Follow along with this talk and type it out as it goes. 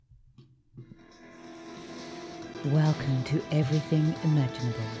Welcome to Everything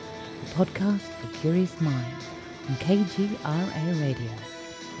Imaginable, a podcast for curious minds on KGRA Radio.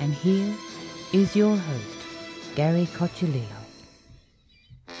 And here is your host, Gary Cochilillo.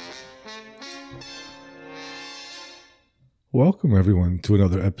 Welcome, everyone, to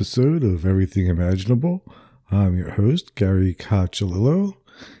another episode of Everything Imaginable. I'm your host, Gary Cochilillo,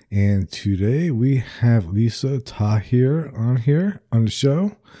 and today we have Lisa Tahir on the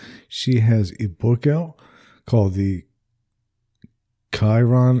show. She has a book out called The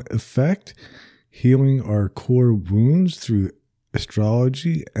Chiron Effect, Healing Our Core Wounds Through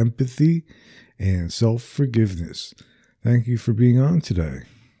Astrology, Empathy, and Self-Forgiveness. Thank you for being on today.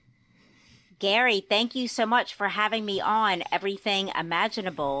 Gary, thank you so much for having me on Everything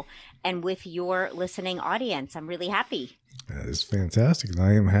Imaginable and with your listening audience. I'm really happy. That is fantastic, and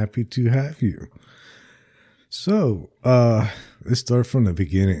I am happy to have you. So, let's start from the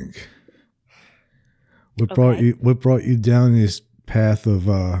beginning. What brought you down this path of,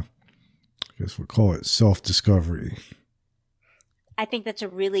 I guess we'll call it self-discovery? I think that's a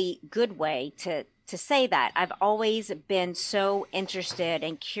really good way to say that. I've always been so interested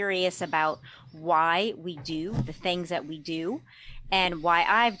and curious about why we do the things that we do and why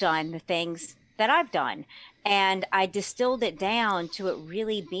I've done the things that I've done. And I distilled it down to it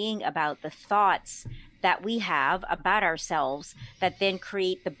really being about the thoughts that we have about ourselves that then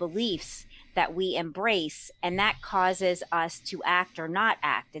create the beliefs that we embrace, and that causes us to act or not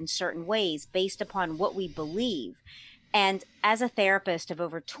act in certain ways based upon what we believe. And as a therapist of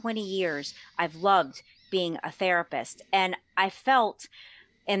over 20 years, I've loved being a therapist. And I felt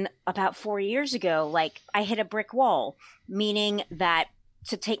about 4 years ago, like I hit a brick wall, meaning that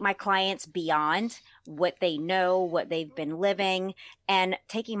to take my clients beyond what they know, what they've been living, and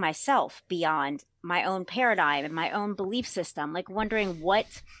taking myself beyond my own paradigm and my own belief system, like wondering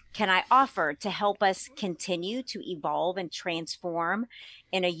what can I offer to help us continue to evolve and transform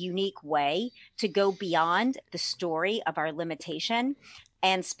in a unique way, to go beyond the story of our limitation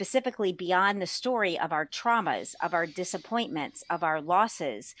and specifically beyond the story of our traumas, of our disappointments, of our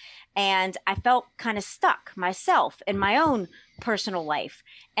losses. And I felt kind of stuck myself in my own personal life.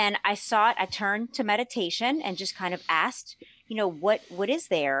 And I turned to meditation and just kind of asked, what is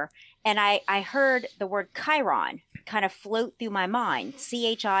there? And I heard the word Chiron kind of float through my mind,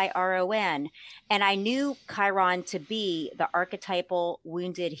 Chiron. And I knew Chiron to be the archetypal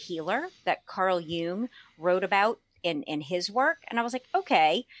wounded healer that Carl Jung wrote about in his work. And I was like,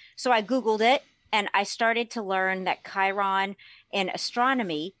 okay. So I Googled it and I started to learn that Chiron in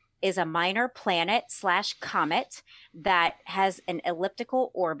astronomy is a minor planet / comet that has an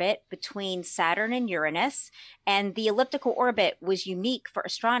elliptical orbit between Saturn and Uranus. And the elliptical orbit was unique for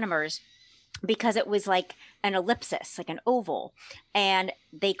astronomers because it was like an ellipsis, like an oval. And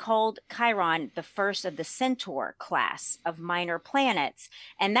they called Chiron the first of the Centaur class of minor planets.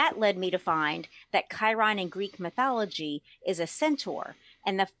 And that led me to find that Chiron in Greek mythology is a centaur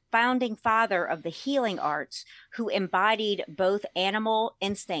and the founding father of the healing arts, who embodied both animal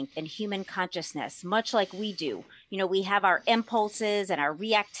instinct and human consciousness, much like we do. We have our impulses and our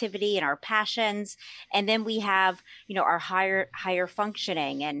reactivity and our passions, and then we have, our higher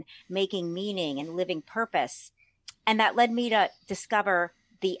functioning and making meaning and living purpose. And that led me to discover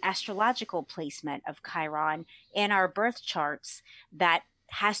the astrological placement of Chiron in our birth charts that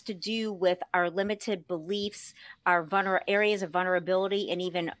has to do with our limited beliefs, our areas of vulnerability, and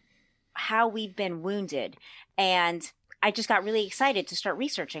even how we've been wounded. And I just got really excited to start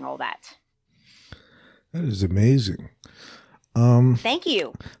researching all that. That is amazing. Thank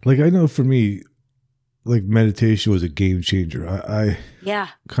you. Like, I know for me, like, meditation was a game changer. I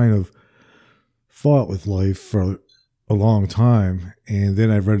kind of fought with life for a long time. And then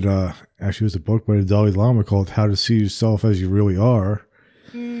I read, actually it was a book by the Dalai Lama called How to See Yourself as You Really Are.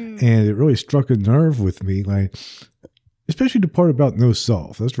 And it really struck a nerve with me, like, especially the part about no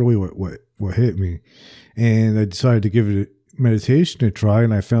self. That's really what hit me. And I decided to give it meditation a try.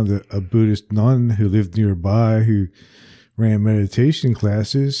 And I found a Buddhist nun who lived nearby who ran meditation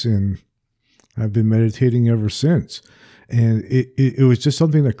classes. And I've been meditating ever since. And it was just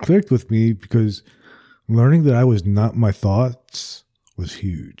something that clicked with me because learning that I was not my thoughts was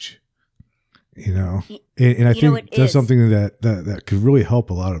huge. And I think that's something that could really help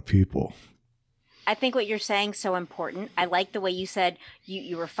a lot of people. I think what you're saying is so important. I like the way you said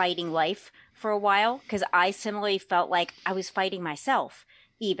you were fighting life for a while, because I similarly felt like I was fighting myself,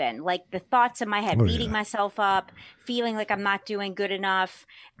 even like the thoughts in my head, beating myself up, feeling like I'm not doing good enough.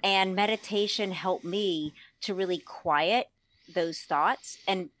 And meditation helped me to really quiet those thoughts.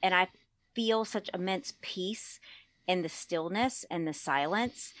 And I feel such immense peace in the stillness and the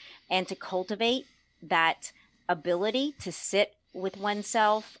silence, and to cultivate that ability to sit with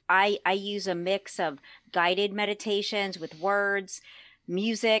oneself. I use a mix of guided meditations with words,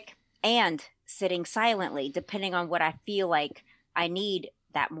 music, and sitting silently, depending on what I feel like I need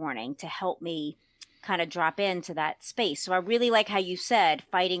that morning to help me kind of drop into that space. So I really like how you said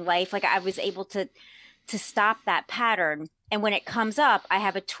fighting life. Like I was able to stop that pattern. And when it comes up, I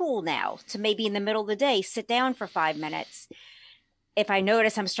have a tool now to maybe in the middle of the day sit down for 5 minutes if I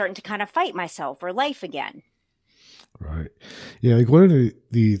notice I'm starting to kind of fight myself or life again. Right. Yeah. Like one of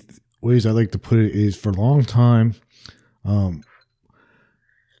the ways I like to put it is for a long time,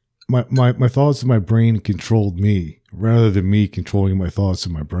 my thoughts in my brain controlled me rather than me controlling my thoughts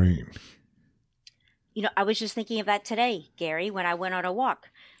in my brain. You know, I was just thinking of that today, Gary, when I went on a walk,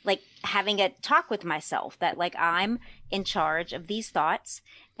 like having a talk with myself that like I'm in charge of these thoughts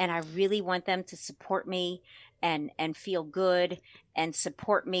and I really want them to support me and feel good and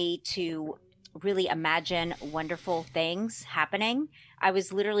support me to really imagine wonderful things happening. I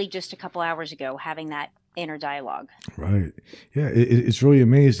was literally just a couple hours ago having that inner dialogue. Right. Yeah, it's really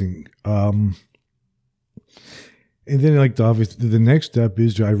amazing. And then, like, the next step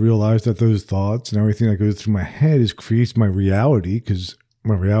is I realize that those thoughts and everything that goes through my head creates my reality, because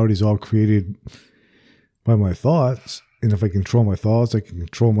my reality is all created by my thoughts. And if I control my thoughts, I can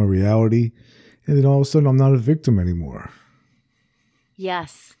control my reality. And then all of a sudden, I'm not a victim anymore.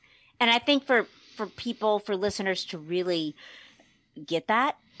 Yes. And I think for people, for listeners to really get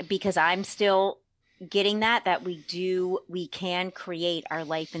that, because I'm still getting that we can create our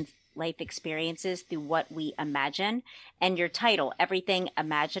life and life experiences through what we imagine. And your title, Everything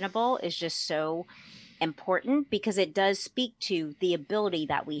Imaginable, is just so important because it does speak to the ability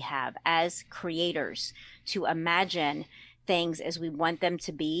that we have as creators to imagine things as we want them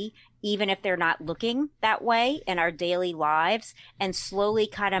to be, even if they're not looking that way in our daily lives, and slowly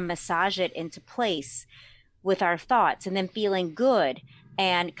kind of massage it into place with our thoughts and then feeling good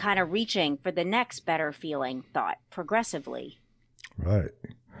and kind of reaching for the next better feeling thought progressively. Right.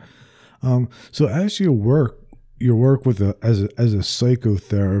 So as you work with as a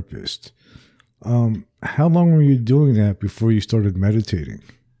psychotherapist, how long were you doing that before you started meditating?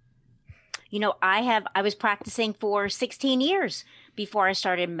 You know, I was practicing for 16 years before I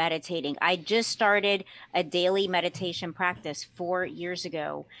started meditating. I just started a daily meditation practice 4 years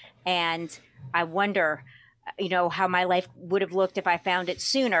ago. And I wonder, you know, how my life would have looked if I found it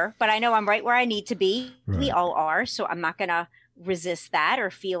sooner. But I know I'm right where I need to be. Right. We all are. So I'm not going to resist that or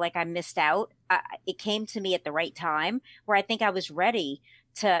feel like I missed out. It came to me at the right time where I think I was ready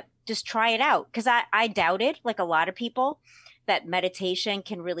to just try it out. Because I doubted, like a lot of people, that meditation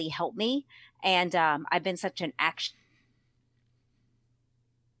can really help me. And I've been such an action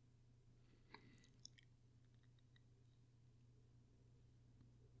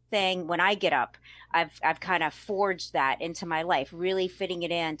thing when I get up. I've kind of forged that into my life, really fitting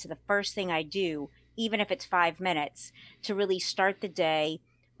it into the first thing I do, even if it's 5 minutes, to really start the day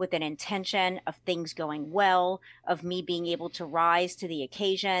with an intention of things going well, of me being able to rise to the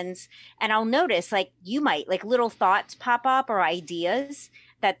occasions. And I'll notice, like you might, like little thoughts pop up or ideas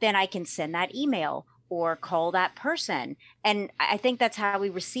that then I can send that email or call that person. And I think that's how we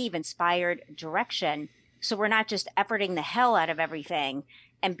receive inspired direction. So we're not just efforting the hell out of everything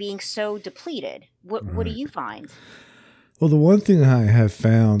and being so depleted. What do you find? Well, the one thing I have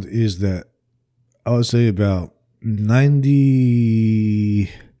found is that I would say about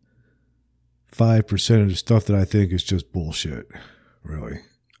 95% of the stuff that I think is just bullshit. Really,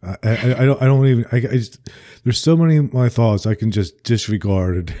 I don't even. I just, there's so many of my thoughts I can just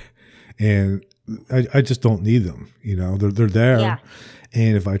disregard, and I just don't need them. You know, they're there, yeah.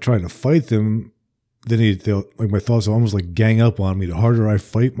 And if I try to fight them, then they'll like my thoughts will almost like gang up on me. The harder I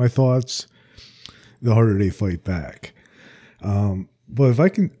fight my thoughts, the harder they fight back. But if I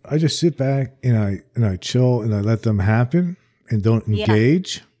just sit back and I chill and I let them happen and don't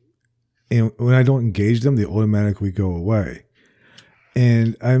engage. Yeah. And when I don't engage them, they automatically go away.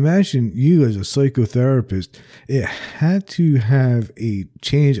 And I imagine you as a psychotherapist, it had to have a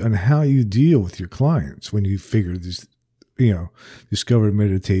change on how you deal with your clients when you figured this, discovered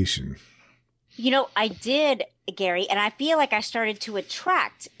meditation. You know, I did, Gary, and I feel like I started to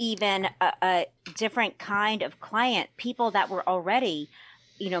attract even a different kind of client, people that were already,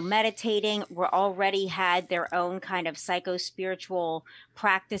 meditating, were already had their own kind of psycho-spiritual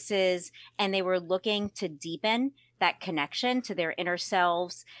practices, and they were looking to deepen that connection to their inner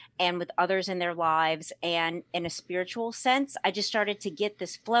selves and with others in their lives. And in a spiritual sense, I just started to get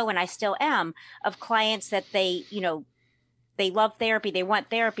this flow, and I still am, of clients that they, they love therapy, they want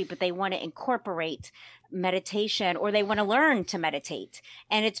therapy, but they want to incorporate meditation, or they want to learn to meditate.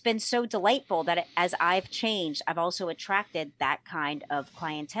 And it's been so delightful that as I've changed, I've also attracted that kind of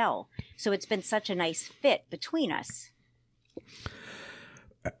clientele. So it's been such a nice fit between us.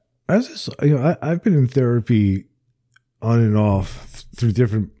 I've been in therapy on and off through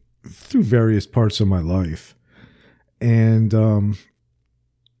various parts of my life. And,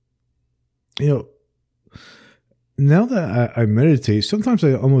 now that I meditate, sometimes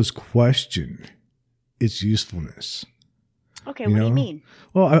I almost question its usefulness. Okay, what do you mean?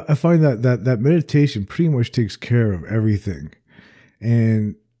 Well, I find that meditation pretty much takes care of everything.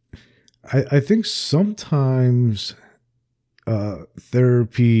 And I think sometimes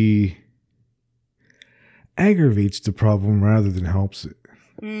therapy aggravates the problem rather than helps it.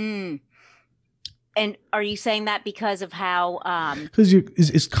 And are you saying that because of how? Because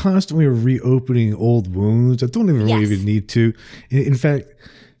it's constantly reopening old wounds that don't even really even need to. In fact,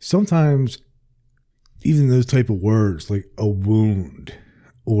 sometimes even those type of words like a wound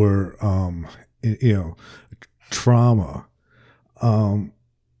or trauma,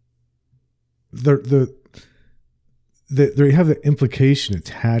 they have the implication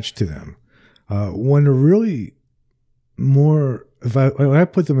attached to them. When they're really more, when I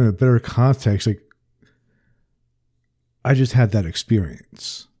put them in a better context, like I just had that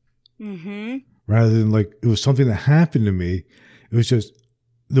experience, rather than like it was something that happened to me. It was just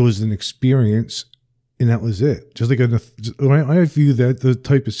there was an experience, and that was it. Just like when I view the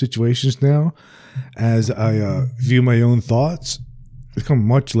type of situations now, as I view my own thoughts, become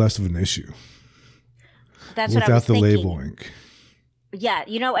much less of an issue. That's what I was thinking. Without the labeling. Yeah,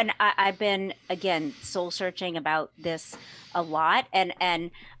 and I've been, again, soul searching about this a lot.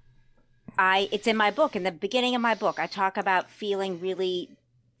 And it's in my book. In the beginning of my book, I talk about feeling really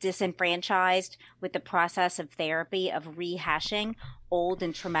disenfranchised with the process of therapy, of rehashing old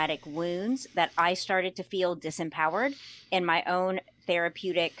and traumatic wounds, that I started to feel disempowered in my own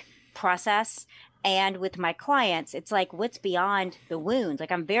therapeutic process. And with my clients, it's like, what's beyond the wounds?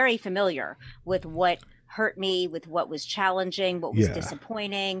 Like, I'm very familiar with what hurt me, with what was challenging, what was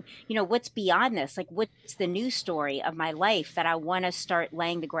disappointing, what's beyond this? Like, what's the new story of my life that I want to start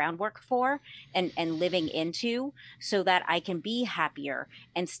laying the groundwork for and living into, so that I can be happier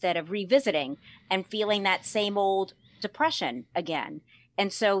instead of revisiting and feeling that same old depression again.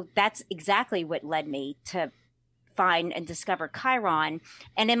 And so that's exactly what led me to find and discover Chiron.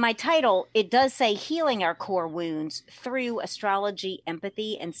 And in my title, it does say healing our core wounds through astrology,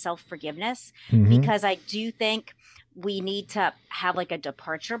 empathy, and self-forgiveness, because I do think we need to have like a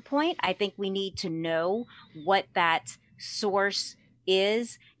departure point. I think we need to know what that source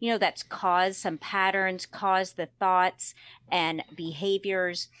is, that's caused some patterns, caused the thoughts and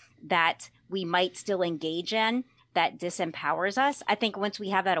behaviors that we might still engage in, that disempowers us. I think once we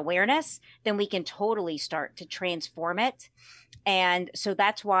have that awareness, then we can totally start to transform it. And so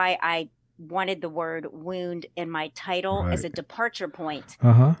that's why I wanted the word wound in my title as a departure point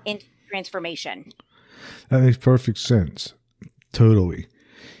in transformation. That makes perfect sense. Totally.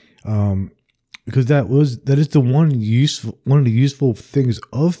 Because that is the one of the useful things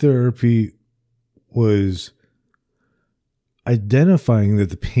of therapy, was identifying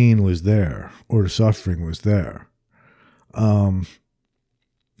that the pain was there or the suffering was there.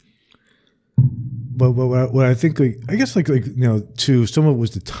 But what I think, like, I guess, too, some of it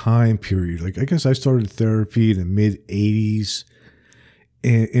was the time period. Like, I guess I started therapy in the mid '80s,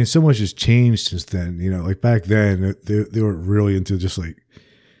 and so much has changed since then. Like back then, they were really into just like,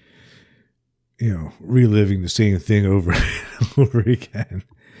 reliving the same thing over and over again.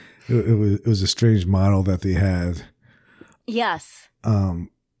 It was a strange model that they had. Yes. I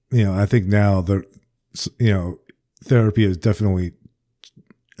think now therapy has definitely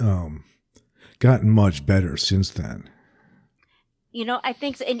gotten much better since then. I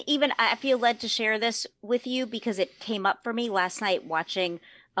think so. And even I feel led to share this with you because it came up for me last night watching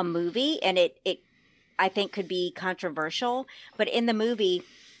a movie, and it I think could be controversial. But in the movie,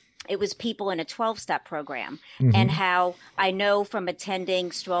 it was people in a 12-step program, and how I know from attending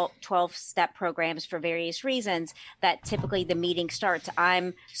 12-step programs for various reasons that typically the meeting starts,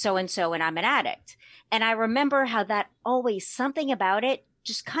 I'm so-and-so and I'm an addict. And I remember how that always, something about it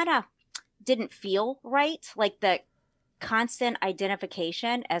just kind of didn't feel right, like the constant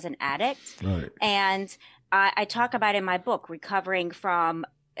identification as an addict. Right. And I talk about in my book, recovering from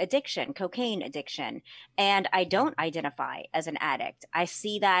addiction, cocaine addiction, and I don't identify as an addict. I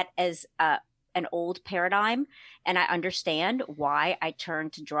see that as an old paradigm, and I understand why I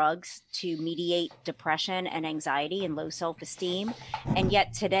turned to drugs to mediate depression and anxiety and low self-esteem. And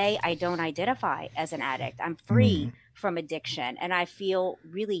yet today I don't identify as an addict. I'm free from addiction and I feel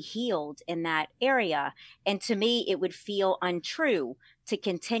really healed in that area. And to me, it would feel untrue to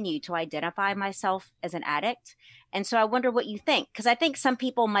continue to identify myself as an addict. And so I wonder what you think, because I think some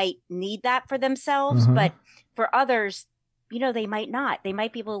people might need that for themselves, but for others, they might not. They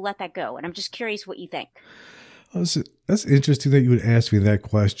might be able to let that go. And I'm just curious what you think. That's interesting that you would ask me that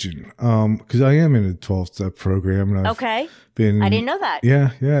question. Because I am in a 12-step program. And I didn't know that.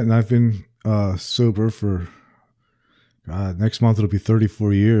 Yeah. And I've been sober for, next month it'll be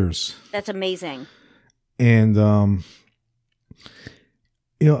 34 years. That's amazing. And, I'm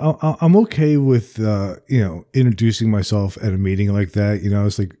okay with, introducing myself at a meeting like that.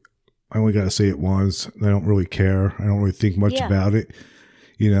 It's like, I only got to say it once. I don't really care. I don't really think much about it,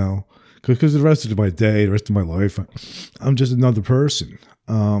 because the rest of my day, the rest of my life, I'm just another person.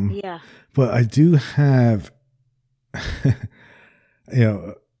 But I do have,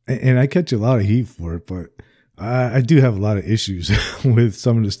 and I catch a lot of heat for it, but I do have a lot of issues with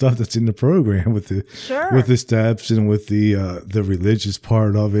some of the stuff that's in the program, with the steps and with the religious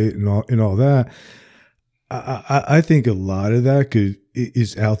part of it and all that. I think a lot of that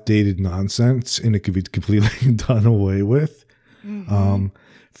is outdated nonsense, and it could be completely done away with.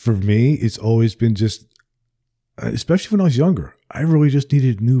 For me, it's always been just, especially when I was younger, I really just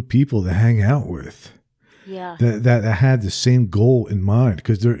needed new people to hang out with. Yeah, that had the same goal in mind,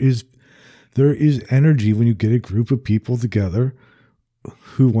 because there is energy when you get a group of people together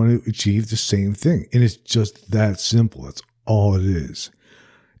who want to achieve the same thing, and it's just that simple. That's all it is.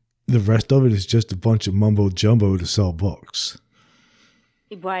 The rest of it is just a bunch of mumbo jumbo to sell books.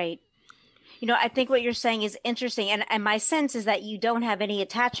 Right. I think what you're saying is interesting. And my sense is that you don't have any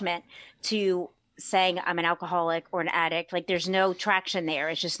attachment to saying I'm an alcoholic or an addict. Like there's no traction there.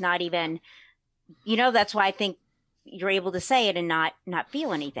 It's just not even, that's why I think you're able to say it and not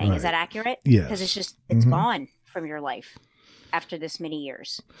feel anything. Right. Is that accurate? Yeah. Because it's gone from your life after this many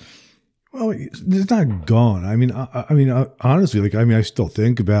years. Well, it's not gone. I mean, honestly, I still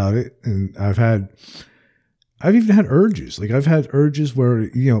think about it, and I've even had urges. Like I've had urges where,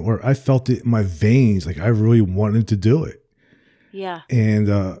 where I felt it in my veins. Like I really wanted to do it. Yeah. And,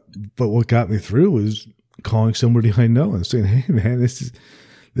 but what got me through was calling somebody I know and saying, "Hey man, this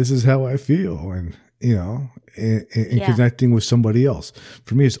is how I feel." And, and connecting with somebody else.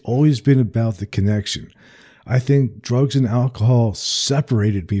 For me, it's always been about the connection. I think drugs and alcohol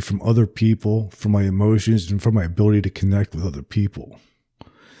separated me from other people, from my emotions, and from my ability to connect with other people.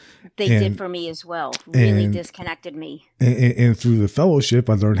 They did for me as well. Really disconnected me. And through the fellowship,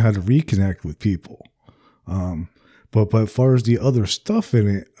 I learned how to reconnect with people. But as far as the other stuff in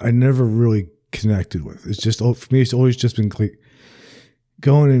it, I never really connected with. It's just, for me, it's always just been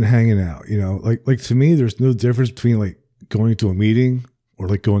going and hanging out. Like to me, there's no difference between like going to a meeting or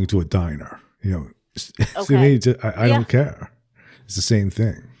like going to a diner. To me, I don't care. It's the same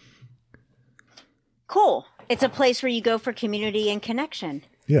thing. Cool. It's a place where you go for community and connection.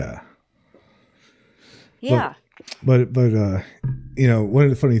 Yeah. Yeah. But one of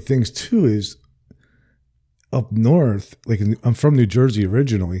the funny things too is up north, like I'm from New Jersey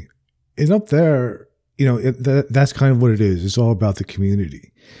originally, and up there, that's kind of what it is. It's all about the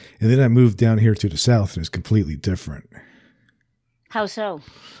community. And then I moved down here to the south, and it's completely different. How so?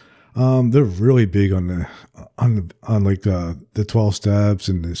 They're really big on the 12 steps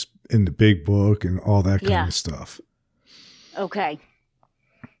and this in the big book and all that kind of stuff. Okay.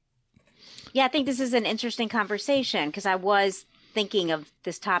 Yeah, I think this is an interesting conversation because I was thinking of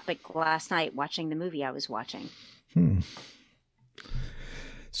this topic last night watching the movie I was watching.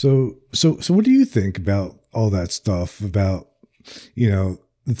 So what do you think about all that stuff about, the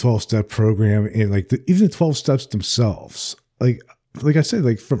 12-step program and even the 12 steps themselves? Like I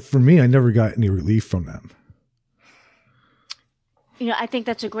said, for me, I never got any relief from them. I think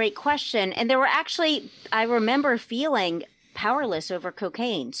that's a great question. And there were I remember feeling powerless over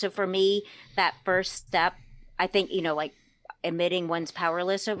cocaine. So for me, that first step, I think, admitting one's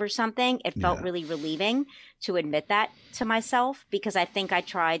powerless over something, it felt really relieving to admit that to myself, because I think I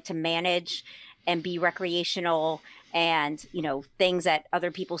tried to manage and be recreational and, things that other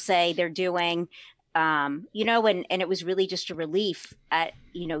people say they're doing. And it was really just a relief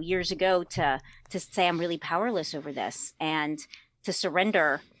years ago to say I'm really powerless over this and to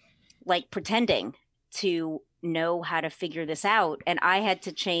surrender, like pretending to know how to figure this out. And I had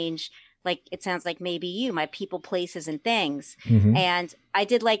to change, like, it sounds like maybe my people, places, and things. Mm-hmm. And I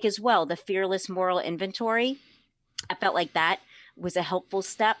did as well, the fearless moral inventory. I felt like that was a helpful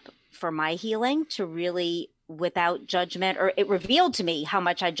step for my healing to really, without judgment, or it revealed to me how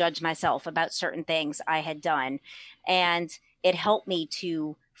much I judged myself about certain things I had done. And it helped me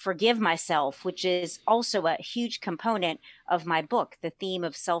to forgive myself, which is also a huge component of my book, the theme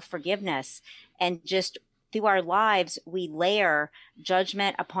of self-forgiveness. And just through our lives, we layer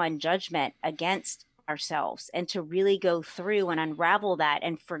judgment upon judgment against ourselves, and to really go through and unravel that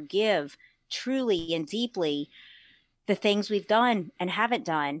and forgive truly and deeply the things we've done and haven't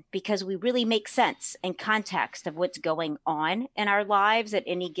done, because we really make sense and context of what's going on in our lives at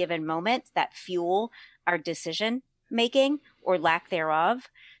any given moment that fuel our decision making or lack thereof.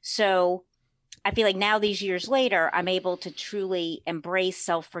 So I feel like now, these years later, I'm able to truly embrace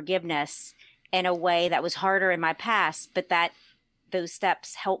self-forgiveness in a way that was harder in my past, but that those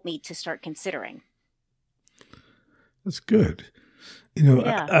steps help me to start considering. That's good. You know,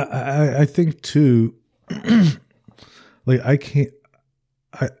 yeah. I think too, like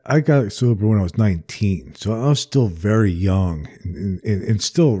I got sober when I was 19, so I was still very young and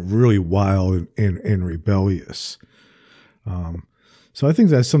still really wild and rebellious. So I think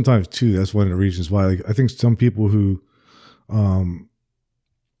that sometimes too, that's one of the reasons why, like, I think some people who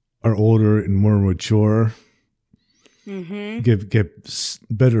are older and more mature get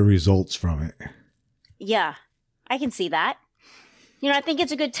better results from it. Yeah, I can see that. You know, I think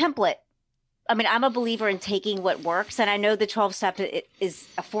it's a good template. I mean, I'm a believer in taking what works, and I know the 12 step is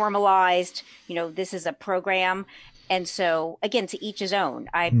a formalized, you know, this is a program. And so, again, to each his own.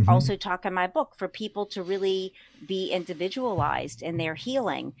 I also talk in my book for people to really be individualized in their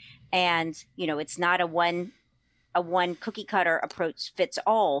healing. And, you know, it's not a one cookie cutter approach fits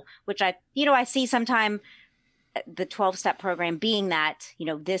all, which I see sometimes the 12-step program being that, you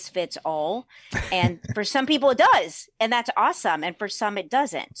know, this fits all. And for some people it does, and that's awesome. And for some it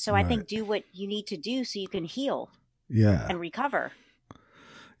doesn't. So right. I think do what you need to do so you can heal and recover.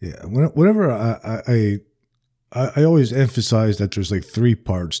 Yeah. Whenever I always emphasize that there's like 3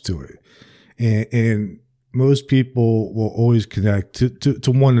 parts to it. And most people will always connect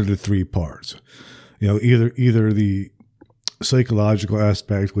to one of the 3 parts. You know, either the psychological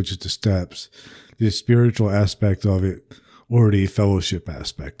aspect, which is the steps, the spiritual aspect of it, or the fellowship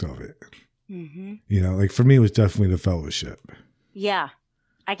aspect of it. You know, like for me, it was definitely the fellowship. Yeah,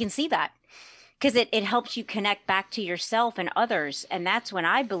 I can see that. Because it helps you connect back to yourself and others. And that's when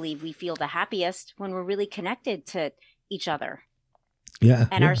I believe we feel the happiest, when we're really connected to each other.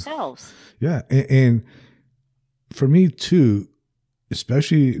 And ourselves. Yeah. And for me too,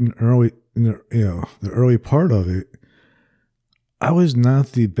 especially in the early part of it, I was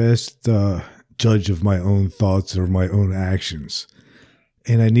not the best judge of my own thoughts or my own actions.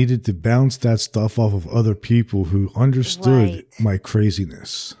 And I needed to bounce that stuff off of other people who understood my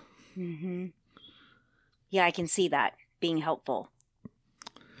craziness. Yeah, I can see that being helpful.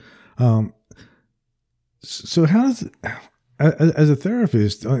 So how does, as a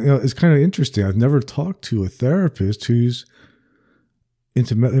therapist, you know, it's kind of interesting. I've never talked to a therapist who's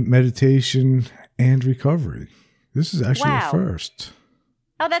into meditation and recovery. This is actually a first.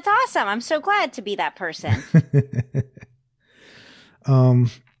 Oh, that's awesome. I'm so glad to be that person.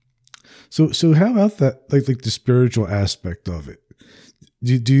 So how about that, like the spiritual aspect of it?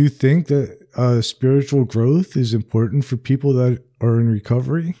 Do you think that spiritual growth is important for people that are in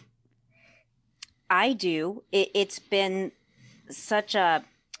recovery? I do. It's been such a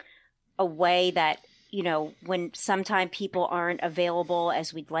way that, you know, when sometimes people aren't available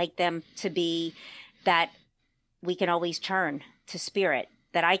as we'd like them to be, that we can always turn to spirit,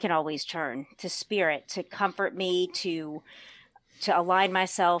 that I can always turn to spirit to comfort me, to align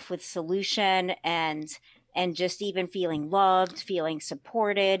myself with solution and just even feeling loved, feeling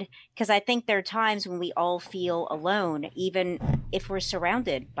supported. Because I think there are times when we all feel alone, even if we're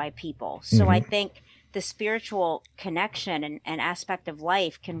surrounded by people. So I think the spiritual connection and aspect of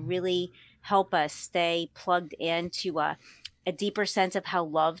life can really help us stay plugged into a deeper sense of how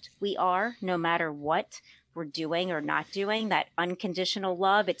loved we are, no matter what we're doing or not doing. That unconditional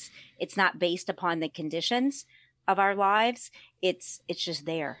love, it's not based upon the conditions of our lives. It's just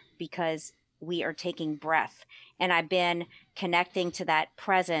there because we are taking breath. And I've been connecting to that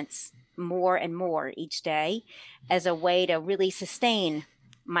presence more and more each day as a way to really sustain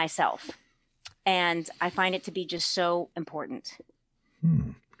myself. And I find it to be just so important.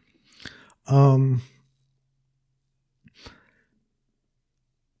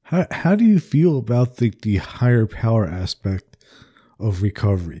 How do you feel about the higher power aspect of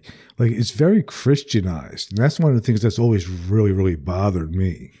recovery? Like, it's very Christianized, and that's one of the things that's always really, really bothered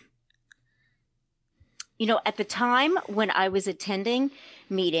me. You know, at the time when I was attending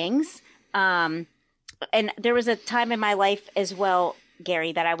meetings, and there was a time in my life as well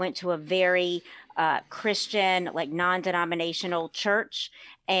Gary, that I went to a very Christian, like non-denominational church.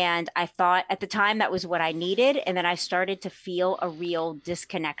 And I thought at the time that was what I needed. And then I started to feel a real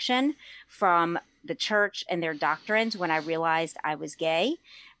disconnection from the church and their doctrines when I realized I was gay.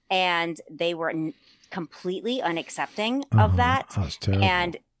 And they were completely unaccepting of that. That's terrible.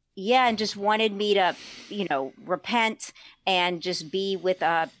 And yeah, and just wanted me to, repent and just be with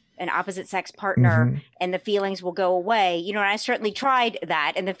an opposite sex partner, and the feelings will go away. And I certainly tried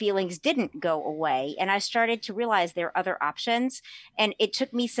that, and the feelings didn't go away. And I started to realize there are other options. And it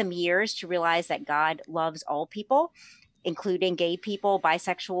took me some years to realize that God loves all people, including gay people,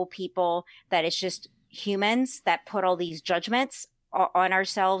 bisexual people, that it's just humans that put all these judgments on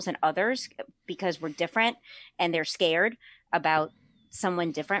ourselves and others because we're different, and they're scared about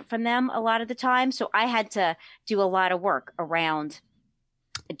someone different from them a lot of the time. So I had to do a lot of work around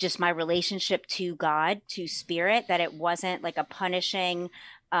just my relationship to God, to spirit, that it wasn't like a punishing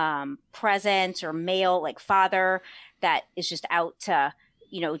presence or male, like father, that is just out to,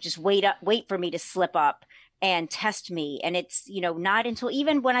 just wait for me to slip up and test me. And it's, not until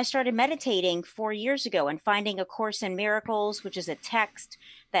even when I started meditating 4 years ago and finding A Course in Miracles, which is a text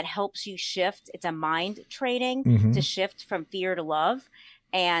that helps you shift. It's a mind training to shift from fear to love,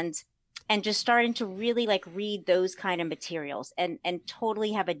 and just starting to really like read those kind of materials and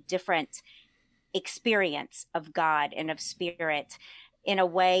totally have a different experience of God and of spirit in a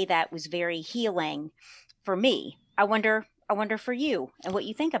way that was very healing for me. I wonder for you and what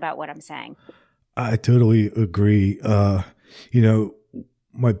you think about what I'm saying. I totally agree. I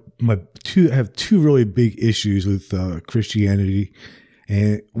have two really big issues with Christianity.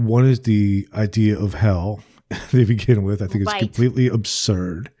 And one is the idea of hell to begin with. I think it's completely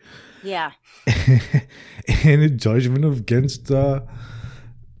absurd. Yeah. And a judgment against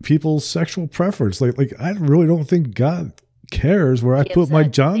people's sexual preference. Like I really don't think God cares where I put my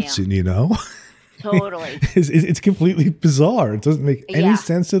Johnson, Totally. It's completely bizarre. It doesn't make any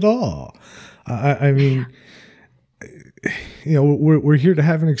sense at all. I mean, we're here to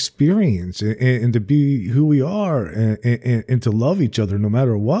have an experience and to be who we are and to love each other no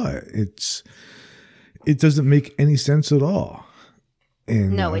matter what. It doesn't make any sense at all.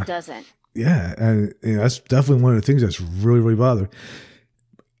 And, no, it doesn't. Yeah, and that's definitely one of the things that's really, really bothering.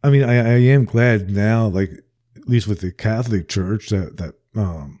 I mean, I am glad now, like at least with the Catholic Church, that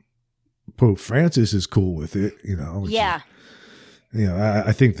Pope Francis is cool with it. Yeah.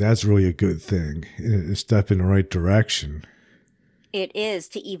 I think that's really a good thing, a step in the right direction. It is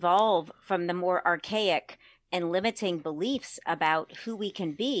to evolve from the more archaic and limiting beliefs about who we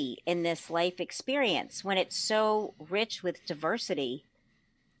can be in this life experience when it's so rich with diversity.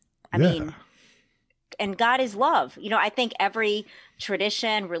 I mean, and God is love. I think every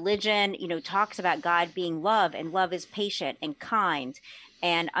tradition, religion, talks about God being love, and love is patient and kind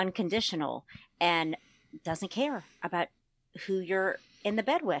and unconditional and doesn't care about who you're in the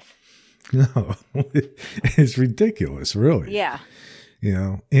bed with. No, it's ridiculous, really. Yeah.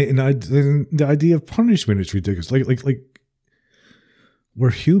 And the idea of punishment is ridiculous. Like we're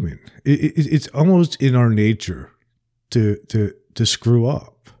human. It's almost in our nature to screw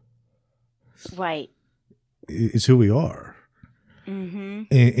up. Right. It's who we are. Mm-hmm.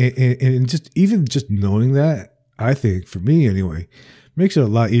 And just knowing that, I think for me anyway, makes it a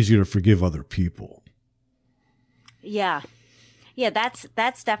lot easier to forgive other people. Yeah. Yeah,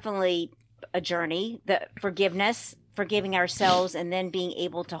 that's definitely a journey, the forgiving ourselves, and then being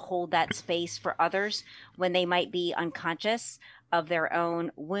able to hold that space for others when they might be unconscious of their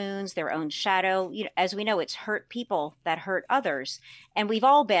own wounds, their own shadow. As we know, it's hurt people that hurt others. And we've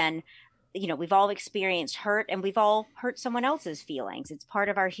all been, we've all experienced hurt, and we've all hurt someone else's feelings. It's part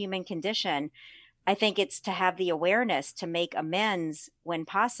of our human condition. I think it's to have the awareness to make amends when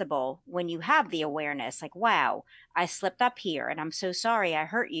possible. When you have the awareness, like, wow, I slipped up here and I'm so sorry I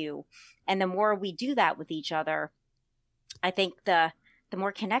hurt you. And the more we do that with each other, I think the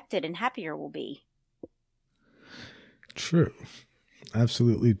more connected and happier we'll be. True.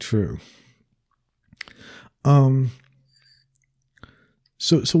 Absolutely true. So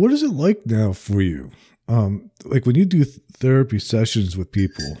what is it like now for you? Like when you do therapy sessions with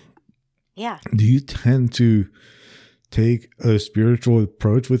people, yeah, do you tend to take a spiritual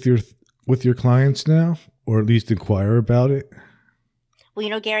approach with your clients now, or at least inquire about it?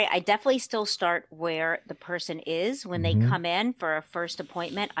 Well, Gary, I definitely still start where the person is when they come in for a first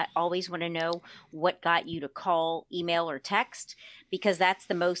appointment. I always want to know what got you to call, email, or text, because that's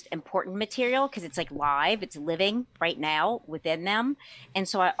the most important material, because it's like live, it's living right now within them. And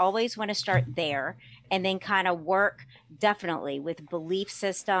so I always want to start there and then kind of work definitely with belief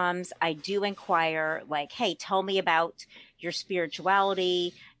systems. I do inquire, like, hey, tell me about your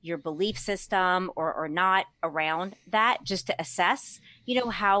spirituality, your belief system, or not around that, just to assess,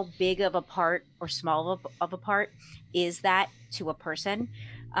 how big of a part or small of a part is that to a person.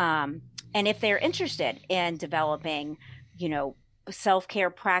 And if they're interested in developing,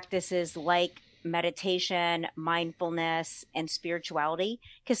 self-care practices like meditation, mindfulness, and spirituality,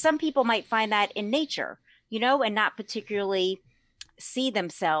 because some people might find that in nature, and not particularly see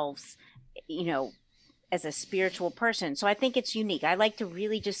themselves, as a spiritual person. So I think it's unique. I like to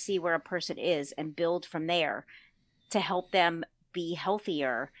really just see where a person is and build from there to help them be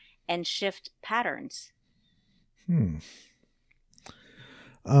healthier and shift patterns.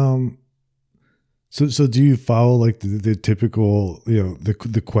 So do you follow like the typical,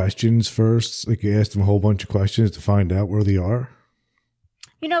 the questions first? Like you ask them a whole bunch of questions to find out where they are?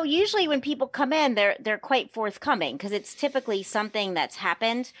 Usually when people come in, they're quite forthcoming, because it's typically something that's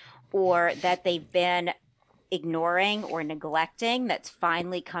happened or that they've been ignoring or neglecting that's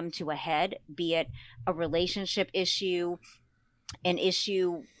finally come to a head, be it a relationship issue, an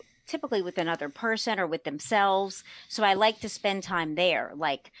issue typically with another person or with themselves. So I like to spend time there.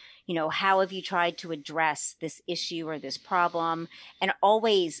 Like, how have you tried to address this issue or this problem? And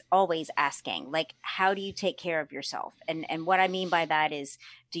always asking, like, how do you take care of yourself? And what I mean by that is,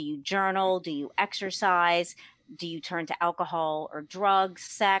 do you journal? Do you exercise? Do you turn to alcohol or drugs,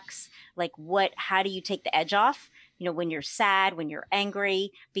 sex? Like, how do you take the edge off? When you're sad, when you're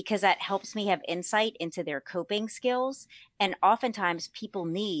angry, because that helps me have insight into their coping skills. And oftentimes people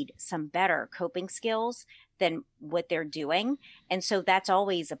need some better coping skills than what they're doing. And so that's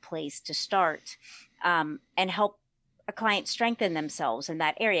always a place to start, and help a client strengthen themselves in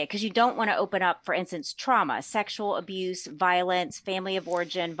that area. Because you don't want to open up, for instance, trauma, sexual abuse, violence, family of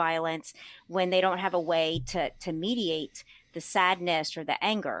origin violence, when they don't have a way to mediate the sadness or the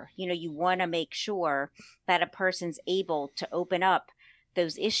anger. You want to make sure that a person's able to open up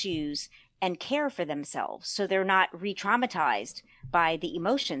those issues and care for themselves, so they're not re-traumatized by the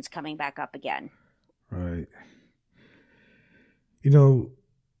emotions coming back up again. Right.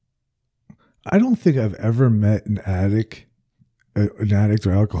 I don't think I've ever met an addict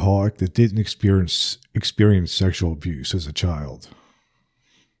or alcoholic that didn't experience sexual abuse as a child.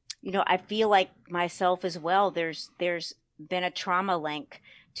 I feel like myself as well. There's been a trauma link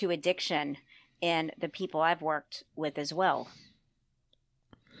to addiction in the people I've worked with as well.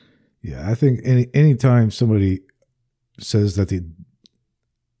 Yeah, I think anytime somebody says that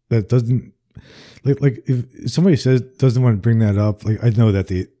doesn't, like if somebody says doesn't want to bring that up, like I know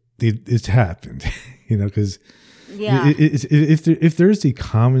that it's happened, because if there's a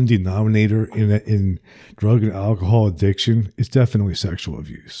common denominator in drug and alcohol addiction, it's definitely sexual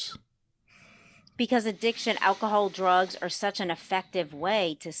abuse. Because addiction, alcohol, drugs are such an effective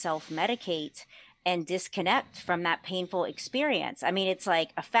way to self-medicate and disconnect from that painful experience. I mean, it's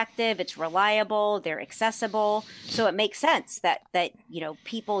like effective, it's reliable, they're accessible. So it makes sense that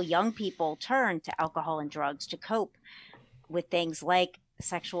young people turn to alcohol and drugs to cope with things like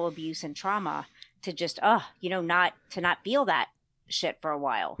sexual abuse and trauma, to just, not feel that shit for a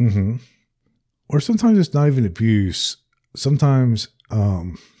while. Mm-hmm. Or sometimes it's not even abuse. Sometimes,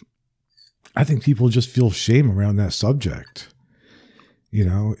 I think people just feel shame around that subject,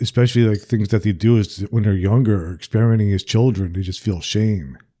 especially like things that they do is when they're younger or experimenting as children, they just feel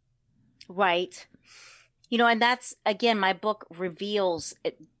shame. Right. And that's, again, my book reveals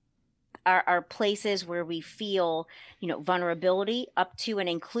are places where we feel, vulnerability up to and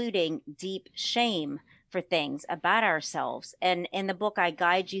including deep shame for things about ourselves. And in the book, I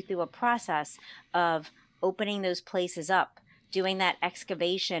guide you through a process of opening those places up, doing that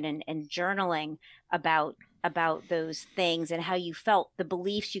excavation and journaling about those things and how you felt, the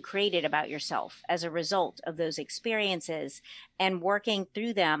beliefs you created about yourself as a result of those experiences, and working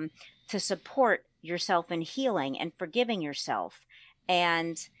through them to support yourself in healing and forgiving yourself.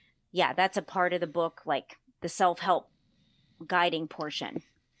 And yeah, that's a part of the book, like the self-help guiding portion.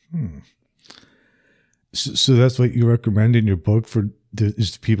 So that's what you recommend in your book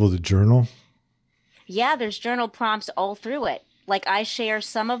is people to journal? Yeah, there's journal prompts all through it. Like, I share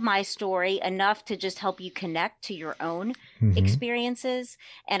some of my story enough to just help you connect to your own experiences.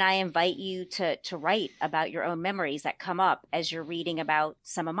 And I invite you to write about your own memories that come up as you're reading about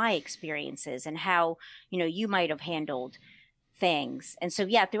some of my experiences and how, you might have handled things. And so,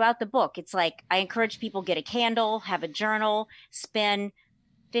 yeah, throughout the book, it's like I encourage people, get a candle, have a journal, spend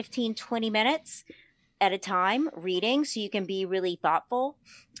 15, 20 minutes at a time reading so you can be really thoughtful.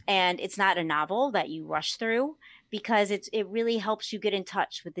 And it's not a novel that you rush through, because it really helps you get in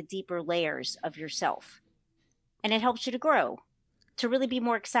touch with the deeper layers of yourself. And it helps you to grow, to really be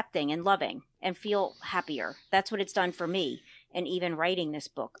more accepting and loving and feel happier. That's what it's done for me. And even writing this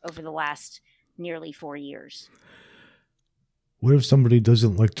book over the last nearly 4 years. What if somebody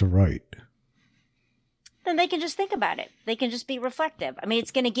doesn't like to write? Then they can just think about it. They can just be reflective. I mean,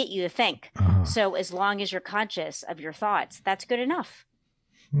 it's going to get you to think. So as long as you're conscious of your thoughts, that's good enough.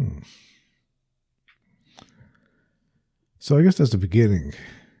 So I guess that's the beginning.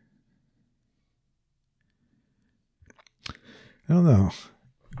 I don't know.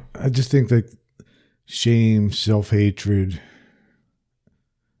 I just think that shame, self-hatred,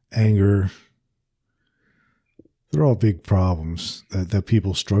 anger, they're all big problems that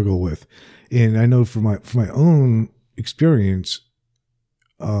people struggle with. And I know from my own experience,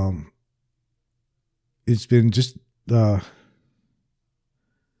 it's been just, I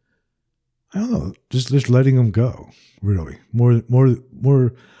don't know, just letting them go, really.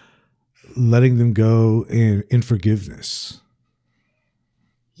 More letting them go and in forgiveness.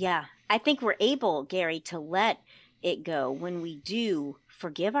 Yeah. I think we're able, Gary, to let it go when we do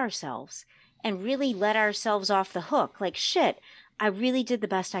forgive ourselves and really let ourselves off the hook. Like, shit, I really did the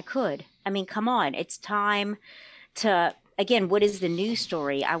best I could. I mean, come on. It's time to, again, what is the new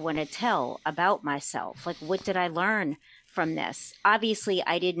story I want to tell about myself? Like, what did I learn from this? Obviously,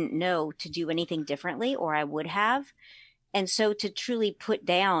 I didn't know to do anything differently, or I would have. And so to truly put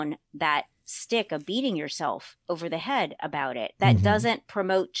down that stick of beating yourself over the head about it, that doesn't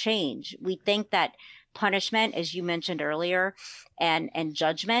promote change. We think that punishment, as you mentioned earlier, and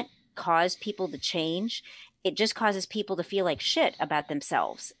judgment cause people to change. It just causes people to feel like shit about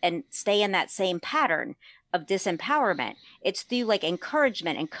themselves and stay in that same pattern of disempowerment. It's through like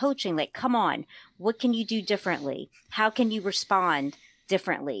encouragement and coaching, like, come on, what can you do differently? How can you respond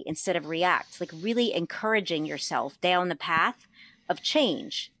differently instead of react? Like really encouraging yourself down the path of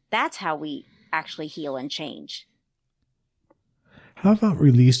change. That's how we actually heal and change. How about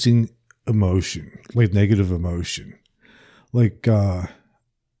releasing emotion, like negative emotion? Like,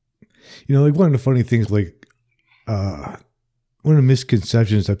 like one of the funny things, like, one of the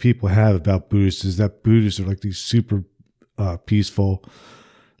misconceptions that people have about Buddhists is that Buddhists are like these super peaceful,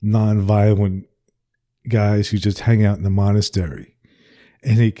 non-violent guys who just hang out in the monastery.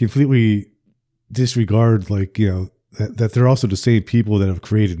 And they completely disregard, like, that they're also the same people that have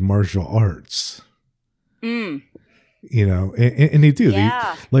created martial arts. And they do.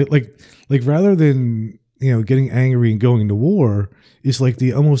 Yeah. They, like rather than, getting angry and going to war, it's like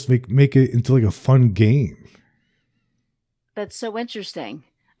they almost make it into like a fun game. That's so interesting.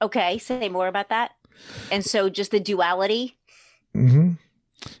 Okay, say more about that. And so just the duality.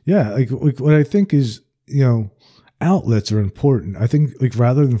 Yeah, like what I think is, outlets are important. I think like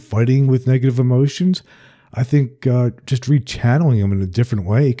rather than fighting with negative emotions, I think just rechanneling them in a different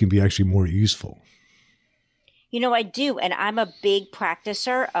way can be actually more useful. I do, and I'm a big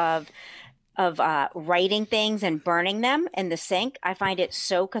practicer of writing things and burning them in the sink. I find it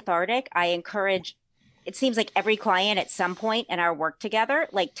so cathartic. I encourage. It seems like every client at some point in our work together,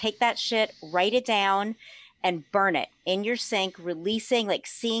 like take that shit, write it down and burn it in your sink, releasing, like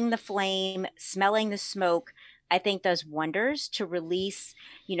seeing the flame, smelling the smoke, I think does wonders to release,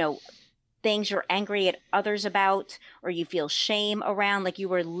 things you're angry at others about, or you feel shame around, like you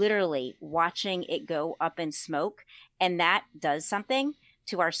were literally watching it go up in smoke. And that does something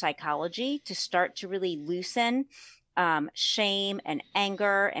to our psychology to start to really loosen shame and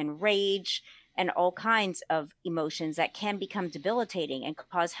anger and rage and all kinds of emotions that can become debilitating and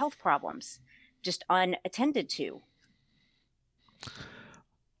cause health problems just unattended to.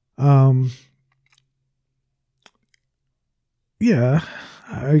 Yeah,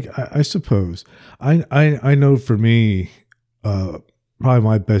 I suppose. I know for me, probably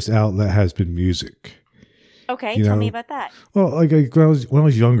my best outlet has been music. Okay, tell me about that. Well, like when I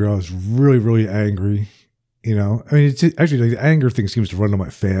was younger, I was really, really angry. I mean, it's actually like the anger thing seems to run in my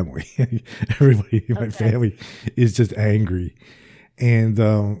family. Everybody in my family is just angry, and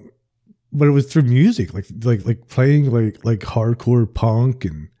but it was through music, like playing like hardcore punk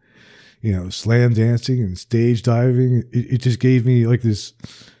and slam dancing and stage diving. It just gave me like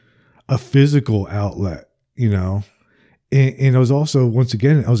a physical outlet, and I was also, once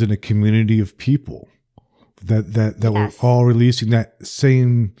again, I was in a community of people that were all releasing that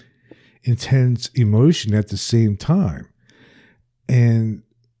same intense emotion at the same time. And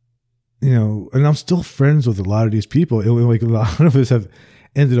and I'm still friends with a lot of these people. Like a lot of us have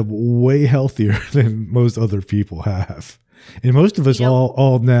ended up way healthier than most other people have. And most of us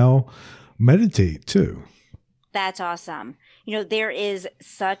all now meditate too. That's awesome. You know, there is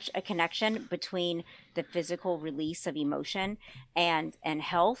such a connection between the physical release of emotion and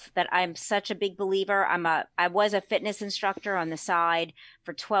health that I'm such a big believer. I was a fitness instructor on the side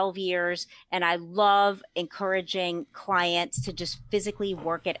for 12 years, and I love encouraging clients to just physically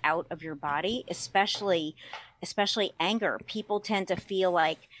work it out of your body, especially anger. People tend to feel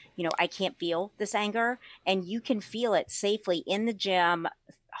like, you know, I can't feel this anger, and you can feel it safely in the gym,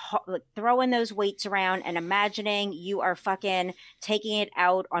 throwing those weights around and imagining you are fucking taking it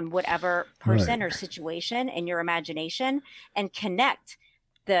out on whatever person or situation in your imagination, and connect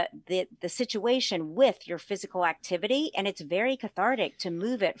the situation with your physical activity. And it's very cathartic to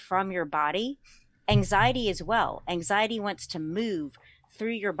move it from your body. Anxiety as well. Anxiety wants to move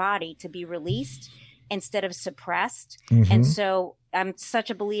through your body to be released instead of suppressed. Mm-hmm. And so I'm such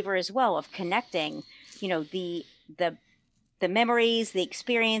a believer as well of connecting, you know, the memories, the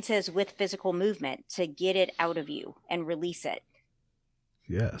experiences with physical movement to get it out of you and release it.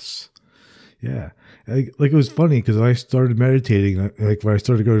 Yes. Yeah. Like it was funny because I started meditating, like when I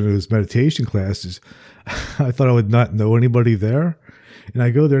started going to those meditation classes, I thought I would not know anybody there. And I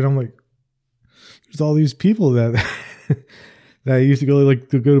go there and I'm like, there's all these people that I used to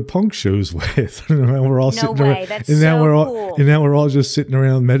go to punk shows with. And we're all sitting around. That's and now cool. And now we're all just sitting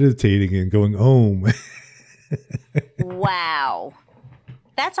around meditating and going, Wow.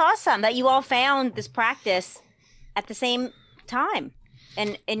 That's awesome that you all found this practice at the same time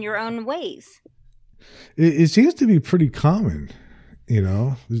and in your own ways. It seems to be pretty common, you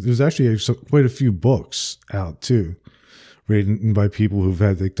know. There's actually quite a few books out too, written by people who've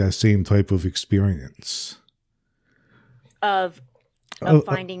had like that same type of experience. Of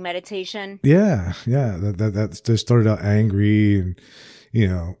finding meditation. Yeah. That started out angry, and you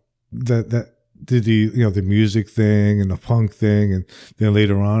know that did the music thing and the punk thing, and then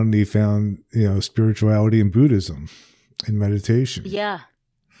later on he found spirituality and Buddhism and meditation. Yeah,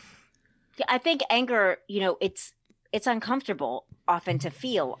 I think anger, it's uncomfortable often to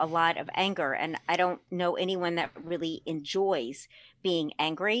feel a lot of anger, and I don't know anyone that really enjoys being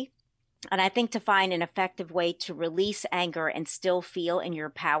angry. And I think to find an effective way to release anger and still feel in your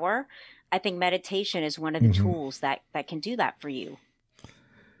power, I think meditation is one of the mm-hmm. tools that can do that for you.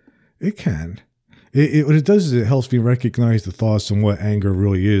 It can. What it does is it helps me recognize the thoughts and what anger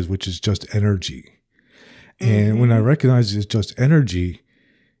really is, which is just energy. And mm-hmm. when I recognize it's just energy,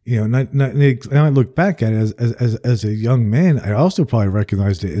 and I look back at it as a young man, I also probably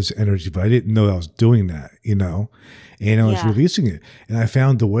recognized it as energy, but I didn't know I was doing that, and I was releasing it. And I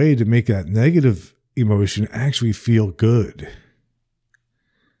found a way to make that negative emotion actually feel good.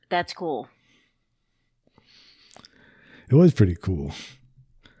 That's cool. It was pretty cool.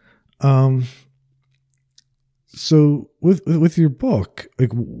 So with your book,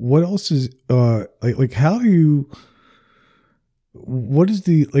 like what else is like how do you, what is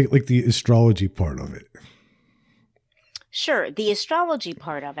the like the astrology part of it? Sure. The astrology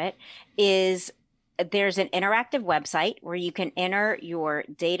part of it is there's an interactive website where you can enter your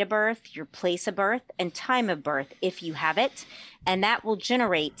date of birth, your place of birth, and time of birth if you have it, and that will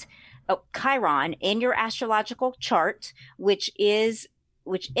generate a Chiron in your astrological chart, which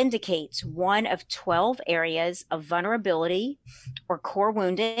indicates one of 12 areas of vulnerability or core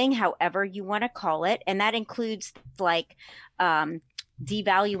wounding, however you want to call it. And that includes like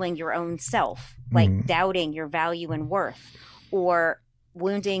devaluing your own self, like doubting your value and worth, or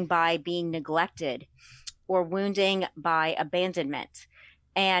wounding by being neglected, or wounding by abandonment.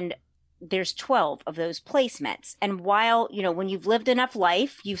 And there's 12 of those placements. And while, when you've lived enough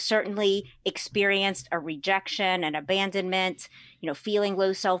life, you've certainly experienced a rejection and abandonment, feeling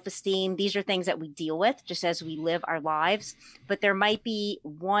low self-esteem. These are things that we deal with just as we live our lives. But there might be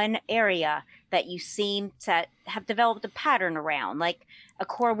one area that you seem to have developed a pattern around, like a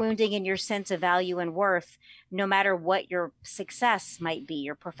core wounding in your sense of value and worth, no matter what your success might be,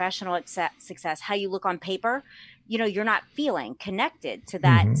 your professional success, how you look on paper. You're not feeling connected to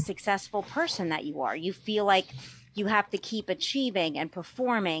that successful person that you are. You feel like you have to keep achieving and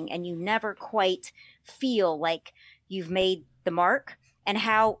performing, and you never quite feel like you've made the mark, and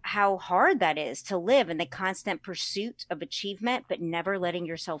how hard that is to live in the constant pursuit of achievement, but never letting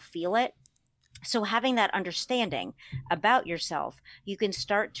yourself feel it. So having that understanding about yourself, you can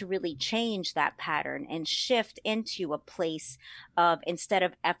start to really change that pattern and shift into a place of, instead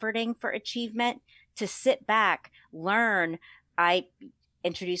of efforting for achievement, to sit back, learn. I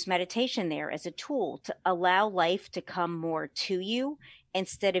introduce meditation there as a tool to allow life to come more to you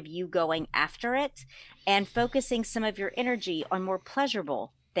instead of you going after it, and focusing some of your energy on more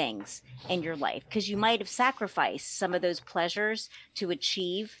pleasurable things in your life, because you might have sacrificed some of those pleasures to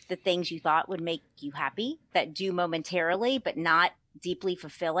achieve the things you thought would make you happy, that do momentarily, but not deeply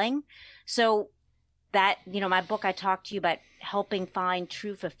fulfilling. So that, my book, I talked to you about helping find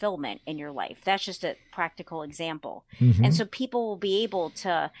true fulfillment in your life. That's just a practical example. Mm-hmm. And so people will be able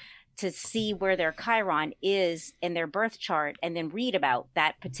to see where their Chiron is in their birth chart and then read about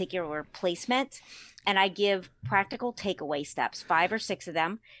that particular placement. And I give practical takeaway steps, 5 or 6 of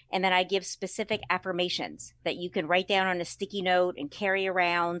them. And then I give specific affirmations that you can write down on a sticky note and carry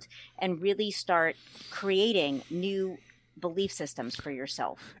around and really start creating new belief systems for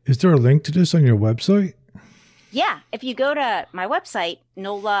yourself. Is there a link to this on your website? Yeah. If you go to my website,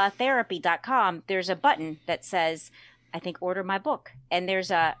 nolatherapy.com, there's a button that says, I think, order my book. And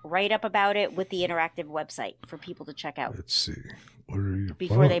there's a write-up about it with the interactive website for people to check out. Let's see. Order your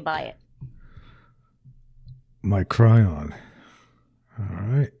before they buy it. My Chiron. All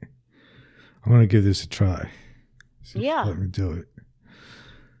right. I'm going to give this a try. Yeah. Let me do it.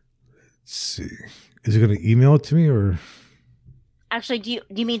 Let's see. Is it going to email it to me or? Actually, do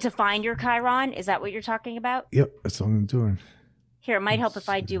you mean to find your Chiron? Is that what you're talking about? Yep. That's what I'm doing. Here, it might help if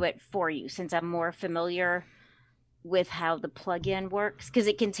I do it for you, since I'm more familiar with how the plugin works, because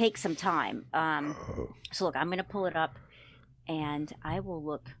it can take some time. So look, I'm going to pull it up and I will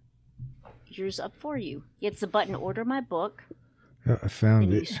look yours up for you. It's the button, order my book. Yeah, I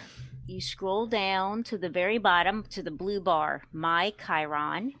found it. You scroll down to the very bottom to the blue bar, My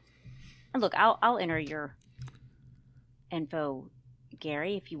Chiron. And look, I'll enter your info,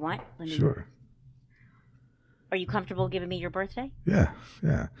 Gary, if you want. Sure. Are you comfortable giving me your birthday? Yeah.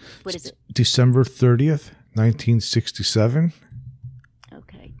 What is it? December 30th, 1967.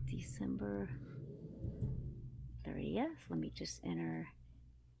 Okay, December 30th. Let me just enter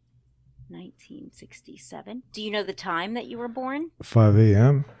 1967. Do you know the time that you were born? 5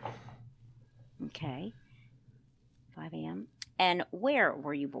 a.m. Okay. 5 a.m. And where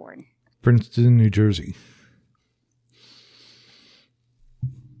were you born? Princeton, New Jersey.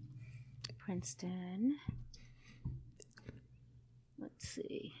 Princeton. Let's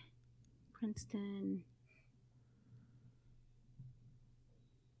see. Princeton.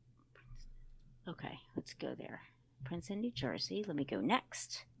 Okay, let's go there. Princeton, New Jersey. Let me go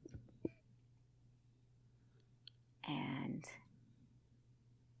next. And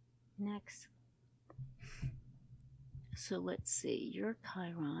next. So let's see. Your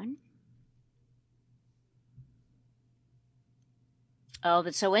Chiron. Oh,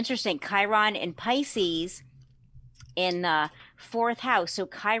 that's so interesting. Chiron in Pisces in the 4th house. So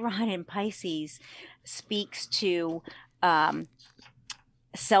Chiron in Pisces speaks to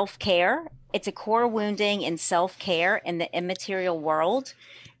self-care. It's a core wounding in self-care in the immaterial world.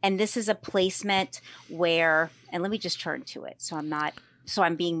 And this is a placement where, and let me just turn to it so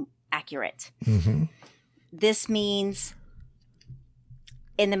I'm being accurate. Mm-hmm. This means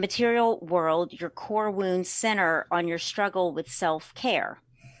in the material world, your core wounds center on your struggle with self-care.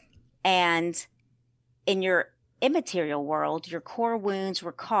 And in your immaterial world, your core wounds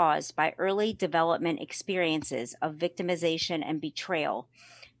were caused by early development experiences of victimization and betrayal.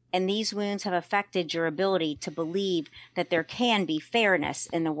 And these wounds have affected your ability to believe that there can be fairness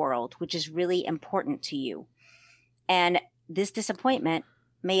in the world, which is really important to you. And this disappointment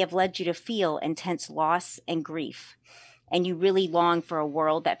may have led you to feel intense loss and grief. And you really long for a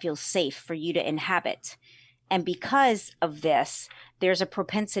world that feels safe for you to inhabit. And because of this, there's a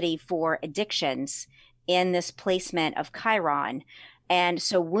propensity for addictions in this placement of Chiron. And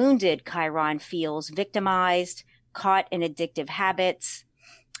so wounded Chiron feels victimized, caught in addictive habits,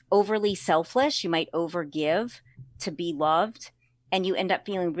 overly selfless. You might overgive to be loved, and you end up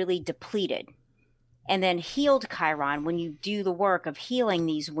feeling really depleted. And then healed Chiron, when you do the work of healing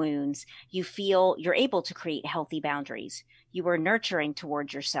these wounds, you feel you're able to create healthy boundaries. You are nurturing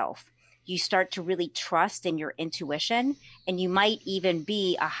towards yourself. You start to really trust in your intuition, and you might even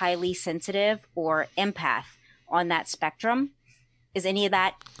be a highly sensitive or empath on that spectrum. Is any of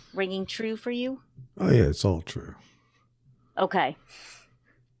that ringing true for you? Oh, yeah, it's all true. Okay.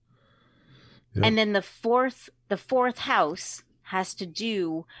 Yep. And then the fourth house has to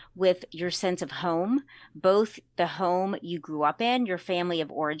do with your sense of home, both the home you grew up in, your family of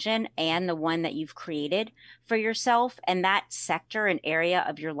origin, and the one that you've created for yourself, and that sector and area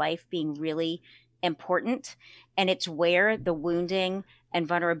of your life being really important. And it's where the wounding and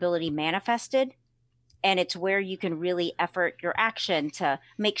vulnerability manifested. And it's where you can really effort your action to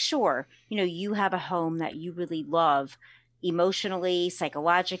make sure, you have a home that you really love emotionally,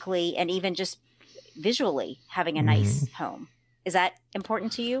 psychologically, and even just visually having a nice home. Is that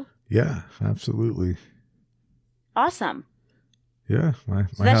important to you? Yeah, absolutely. Awesome. Yeah.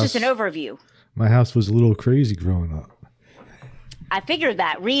 So that's just an overview. My house was a little crazy growing up. I figured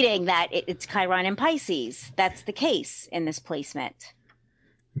that reading that it's Chiron and Pisces. That's the case in this placement.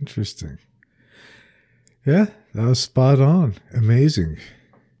 Interesting. Yeah, that was spot on. Amazing.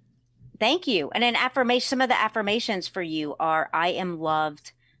 Thank you. And an affirmation, some of the affirmations for you are: I am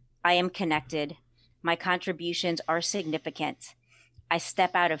loved. I am connected. My contributions are significant. I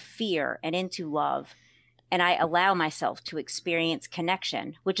step out of fear and into love. And I allow myself to experience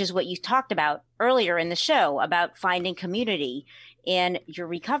connection, which is what you talked about earlier in the show about finding community in your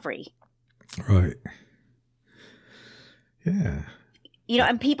recovery. Right. Yeah. You know,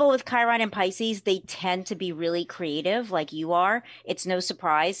 and people with Chiron and Pisces, they tend to be really creative like you are. It's no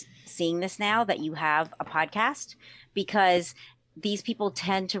surprise seeing this now that you have a podcast, because these people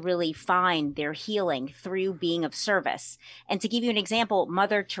tend to really find their healing through being of service. And to give you an example,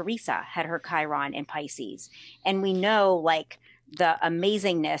 Mother Teresa had her Chiron in Pisces. And we know like the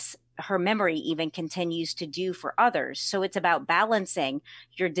amazingness her memory even continues to do for others. So it's about balancing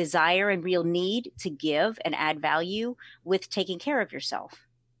your desire and real need to give and add value with taking care of yourself.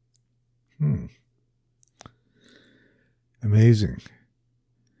 Amazing.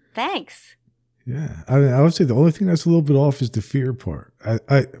 Thanks. Yeah, I mean, I would say the only thing that's a little bit off is the fear part.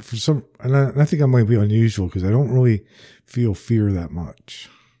 I think I might be unusual because I don't really feel fear that much.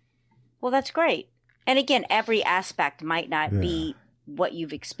 Well, that's great. And again, every aspect might not be what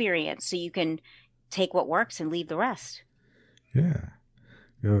you've experienced, so you can take what works and leave the rest. Yeah,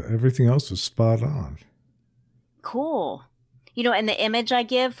 everything else was spot on. Cool. You know, and the image I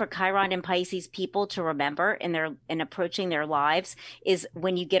give for Chiron and Pisces people to remember in approaching their lives is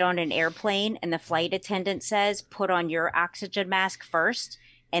when you get on an airplane and the flight attendant says, put on your oxygen mask first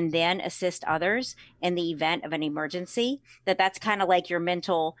and then assist others in the event of an emergency. That's kind of like your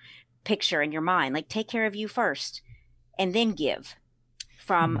mental picture in your mind, like take care of you first and then give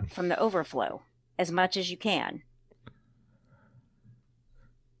from the overflow as much as you can.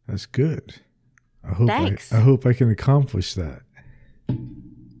 That's good. I hope I can accomplish that.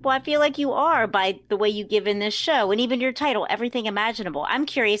 Well, I feel like you are by the way you give in this show and even your title, Everything Imaginable. I'm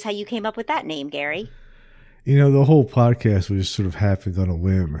curious how you came up with that name, Gary. You know, the whole podcast was just sort of happened on a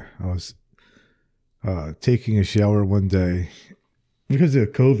whim. I was taking a shower one day because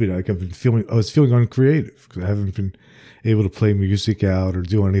of COVID. I was feeling uncreative because I haven't been able to play music out or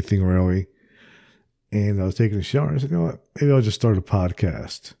do anything really. And I was taking a shower and I said, you know what, maybe I'll just start a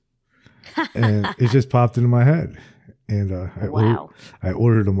podcast. And it just popped into my head. And I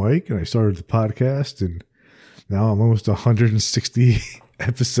ordered a mic and I started the podcast, and now I'm almost 160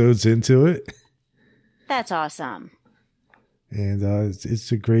 episodes into it. That's awesome. And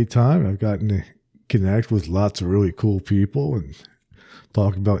it's a great time. I've gotten to connect with lots of really cool people and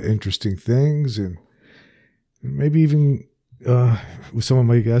talk about interesting things, and maybe even with some of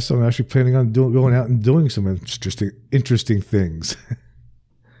my guests, I'm actually planning on going out and doing some interesting things.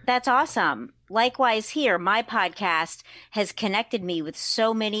 That's awesome. Likewise here, my podcast has connected me with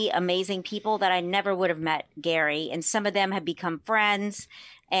so many amazing people that I never would have met, Gary. And some of them have become friends.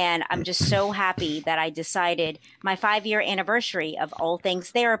 And I'm just so happy that I decided my 5-year anniversary of All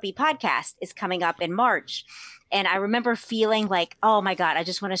Things Therapy podcast is coming up in March. And I remember feeling like, oh my God, I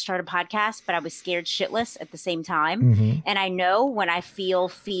just want to start a podcast, but I was scared shitless at the same time. Mm-hmm. And I know when I feel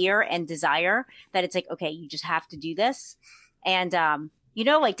fear and desire that it's like, okay, you just have to do this. And,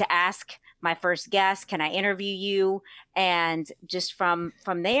 like to ask my first guest, can I interview you? And just from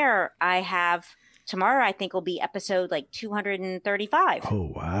there, I have tomorrow, I think will be episode like 235.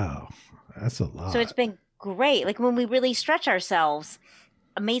 Oh, wow. That's a lot. So it's been great. Like when we really stretch ourselves,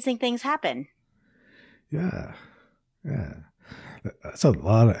 amazing things happen. Yeah. Yeah. That's a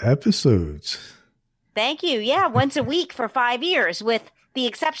lot of episodes. Thank you. Yeah. Once a week for 5 years, with the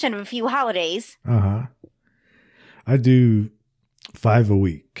exception of a few holidays. Uh-huh. I do 5 a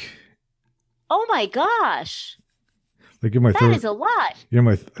week. Oh my gosh. Like you're my third. That is a lot.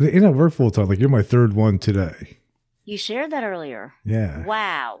 And I work full time. Like you're my third one today. You shared that earlier. Yeah.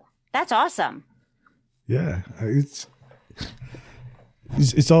 Wow. That's awesome. Yeah. It's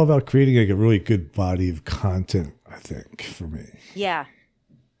all about creating like a really good body of content, I think, for me. Yeah.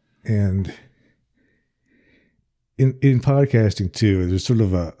 And in podcasting too, there's sort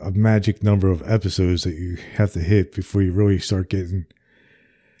of a magic number of episodes that you have to hit before you really start getting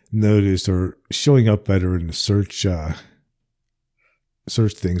noticed or showing up better in the search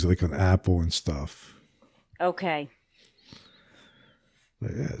things like on Apple and stuff. Okay.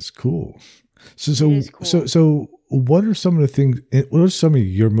 But yeah, it's cool. So what are some of the things? What are some of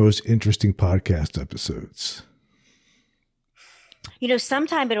your most interesting podcast episodes?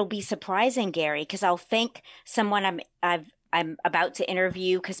 Sometime it'll be surprising, Gary, because I'll think someone I've I'm about to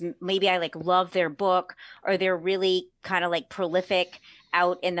interview because maybe I like love their book, or they're really kind of like prolific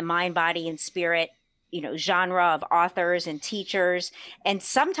out in the mind, body, and spirit, genre of authors and teachers. And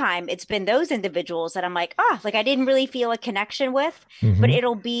sometimes it's been those individuals that I'm like, like I didn't really feel a connection with, but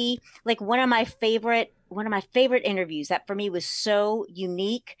it'll be like one of my favorite interviews that for me was so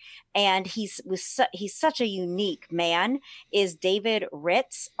unique. And he's such a unique man, is David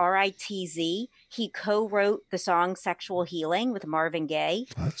Ritz, Ritz. He co-wrote the song Sexual Healing with Marvin Gaye.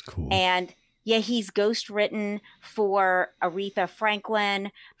 That's cool. And yeah, he's ghost written for Aretha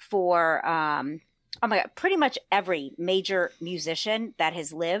Franklin, for oh my God, pretty much every major musician that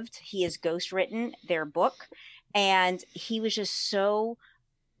has lived. He has ghost written their book. And he was just so,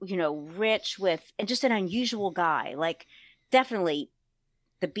 rich with, and just an unusual guy. Like, definitely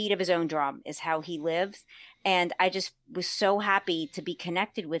the beat of his own drum is how he lives. And I just was so happy to be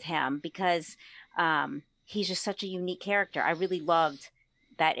connected with him because he's just such a unique character. I really loved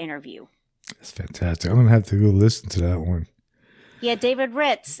that interview. That's fantastic. I'm going to have to go listen to that one. Yeah, David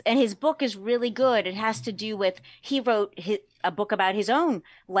Ritz, and his book is really good. It has to do with, he wrote a book about his own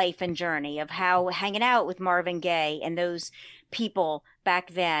life and journey of how hanging out with Marvin Gaye and those people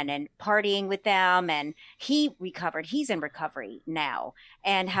back then and partying with them. And he's in recovery now,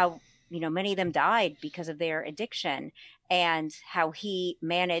 and how, many of them died because of their addiction, and how he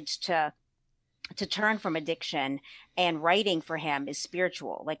managed to turn from addiction. And writing for him is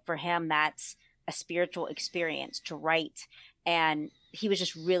spiritual. Like, for him, that's a spiritual experience to write. And he was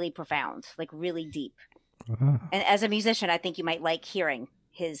just really profound, like really deep. Wow. And as a musician, I think you might like hearing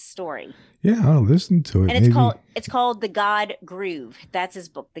his story. Yeah, I'll listen to it. And it's called The God Groove. That's his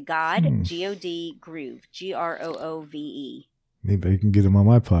book, The God, God Groove, Groove. Maybe I can get him on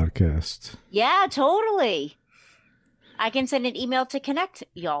my podcast. Yeah, totally. I can send an email to connect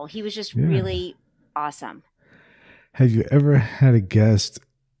y'all. He was just really awesome. Have you ever had a guest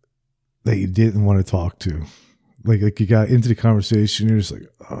that you didn't want to talk to? Like you got into the conversation, you're just like,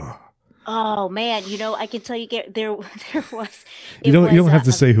 oh. Oh man, I can tell you there was. You don't have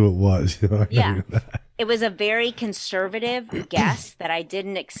to say who it was. Yeah, it was a very conservative guest that I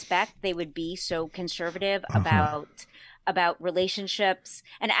didn't expect they would be so conservative about relationships.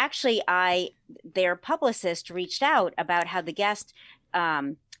 And actually, their publicist reached out about how the guest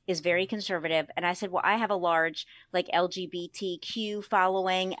is very conservative. And I said, well, I have a large like LGBTQ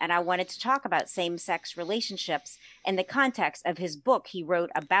following, and I wanted to talk about same-sex relationships in the context of his book he wrote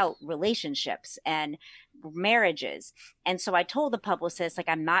about relationships and marriages. And so I told the publicist, like,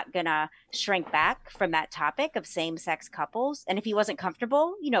 I'm not gonna shrink back from that topic of same-sex couples. And if he wasn't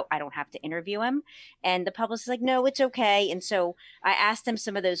comfortable, I don't have to interview him. And the publicist was like, no, it's okay. And so I asked him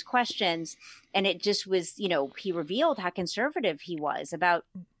some of those questions, and it just was, he revealed how conservative he was about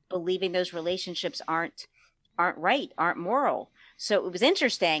believing those relationships aren't right, aren't moral. So it was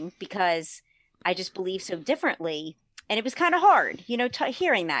interesting because I just believe so differently. And it was kind of hard,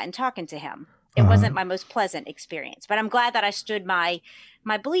 hearing that and talking to him. It wasn't my most pleasant experience, but I'm glad that I stood my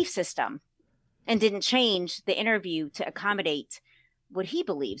belief system and didn't change the interview to accommodate what he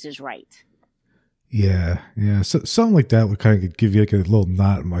believes is right. Yeah. So something like that would kind of give you like a little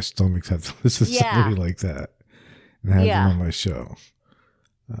knot in my stomach to have to listen to somebody like that and have them on my show.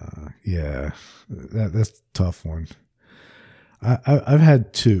 That's a tough one. I've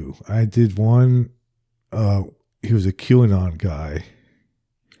had two. I did one. He was a QAnon guy.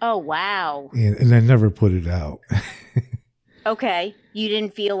 Oh, wow. And I never put it out. Okay. You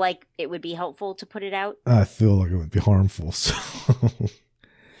didn't feel like it would be helpful to put it out? I feel like it would be harmful. So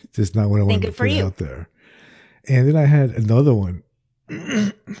just not what I wanted to put out there. And then I had another one.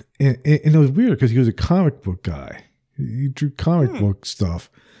 and it was weird because he was a comic book guy. He drew comic book stuff.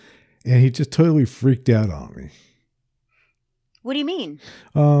 And he just totally freaked out on me. What do you mean?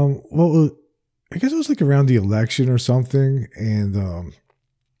 Well, I guess it was like around the election or something. And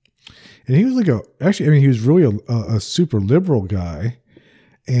he was like he was really a super liberal guy.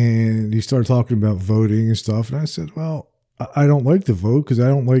 And he started talking about voting and stuff. And I said, well, I don't like the vote because I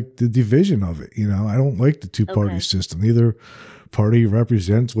don't like the division of it. I don't like the two-party system. Neither party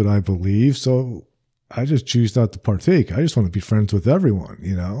represents what I believe. So I just choose not to partake. I just want to be friends with everyone,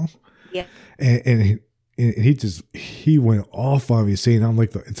 Yeah. And he went off on me saying I'm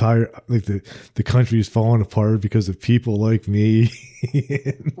like the entire, like the country is falling apart because of people like me.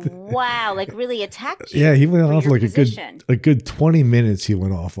 Wow. Like really attacked you. Yeah. He went off like a good 20 minutes. He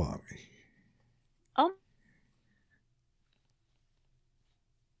went off on me. Oh.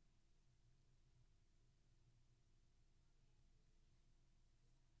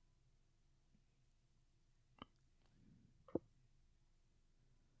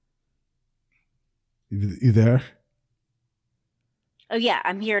 You there? Oh yeah,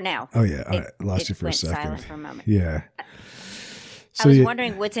 I'm here now. Oh yeah, I lost you for a second. Silent for a moment. Yeah. So, I was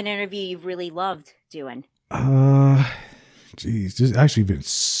wondering, what's an interview you've really loved doing? Geez, there's actually been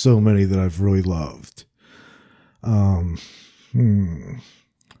so many that I've really loved. That's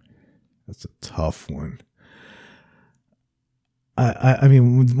a tough one. I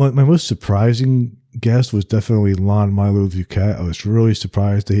mean, my most surprising guest was definitely Lon Milo Duquette. I was really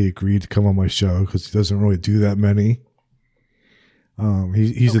surprised that he agreed to come on my show because he doesn't really do that many.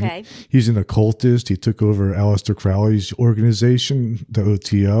 He's an occultist. He took over Aleister Crowley's organization, the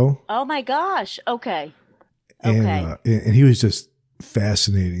OTO. Oh my gosh! Okay. And he was just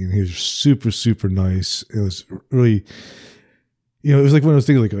fascinating, and he was super, super nice. It was really, it was like one of those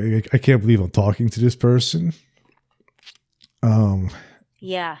things. Like I can't believe I'm talking to this person.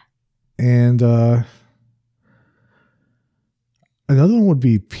 Yeah. And another one would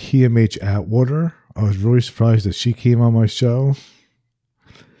be PMH Atwater. I was really surprised that she came on my show.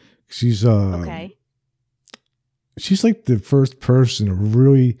 She's okay. She's like the first person to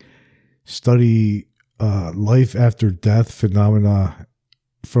really study life after death phenomena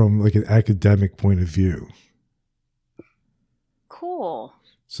from like an academic point of view. Cool.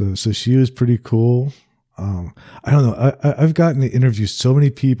 So she was pretty cool. I don't know. I've gotten to interview so many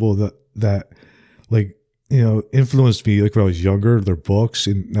people that like, influenced me like when I was younger, their books,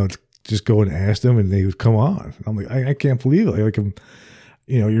 and I would just go and ask them and they would come on. I'm like, I can't believe it. Like I'm,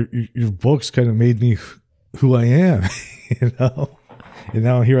 your books kind of made me who I am, and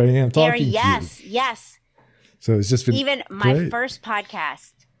now here I am talking Gary, yes, to you. Yes. So it's just been even my great. First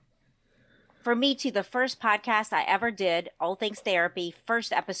podcast. For me too, the first podcast I ever did, All Things Therapy,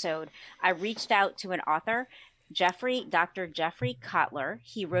 first episode, I reached out to an author, Dr. Jeffrey Kotler.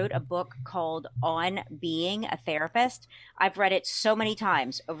 He wrote a book called On Being a Therapist. I've read it so many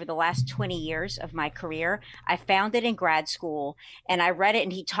times over the last 20 years of my career. I found it in grad school and I read it,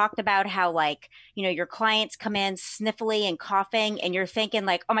 and he talked about how your clients come in sniffly and coughing and you're thinking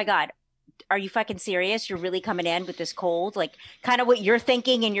like, oh my God, are you fucking serious? You're really coming in with this cold, like kind of what you're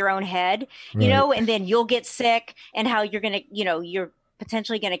thinking in your own head, right. And then you'll get sick, and how you're going to, you're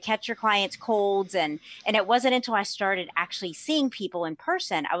potentially going to catch your clients' colds. And it wasn't until I started actually seeing people in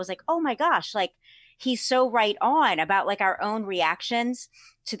person, I was like, oh my gosh, like he's so right on about like our own reactions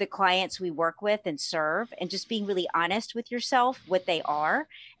to the clients we work with and serve, and just being really honest with yourself, what they are,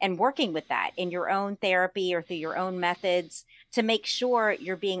 and working with that in your own therapy or through your own methods to make sure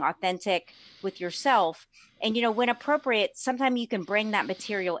you're being authentic with yourself. And, when appropriate, sometimes you can bring that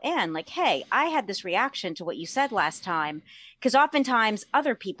material in like, hey, I had this reaction to what you said last time, because oftentimes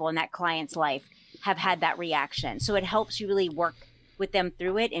other people in that client's life have had that reaction. So it helps you really work with them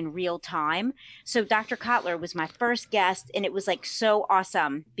through it in real time. So Dr. Kotler was my first guest, and it was like so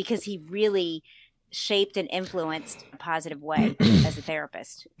awesome because he really shaped and influenced a positive way as a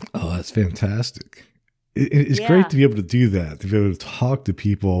therapist. Oh, that's fantastic. It's great to be able to do that, to be able to talk to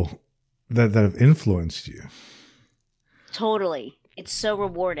people that have influenced you. Totally. It's so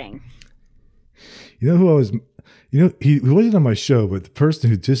rewarding. You know who I was, he wasn't on my show, but the person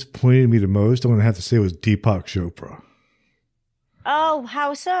who disappointed me the most, I'm going to have to say, was Deepak Chopra. Oh,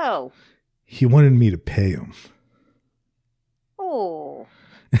 how so? He wanted me to pay him. Oh,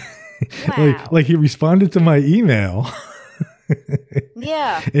 wow. like he responded to my email.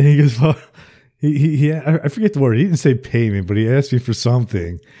 Yeah. And he goes, well, he I forget the word. He didn't say pay me, but he asked me for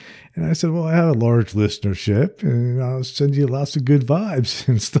something. And I said, well, I have a large listenership and I'll send you lots of good vibes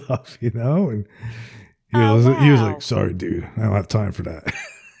and stuff, And he was like, sorry, dude, I don't have time for that.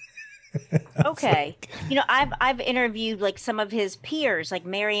 Okay. I've interviewed like some of his peers, like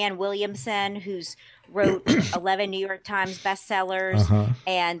Marianne Williamson, who's wrote 11 New York Times bestsellers,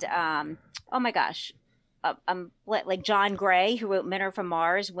 and oh my gosh, like John Gray, who wrote Men Are From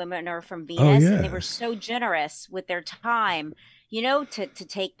Mars, Women Are From Venus. And they were so generous with their time, to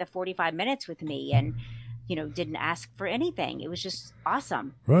take the 45 minutes with me, and didn't ask for anything. It was just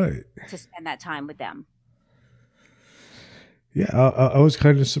awesome, right, to spend that time with them. Yeah, I was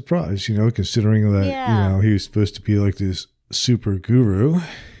kind of surprised, considering that, he was supposed to be like this super guru,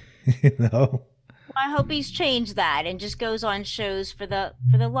 Well, I hope he's changed that and just goes on shows for the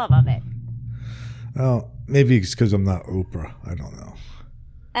love of it. Well, maybe it's because I'm not Oprah. I don't know.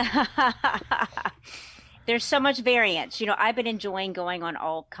 There's so much variance. I've been enjoying going on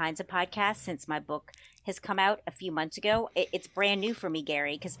all kinds of podcasts since my book has come out a few months ago. It's brand new for me,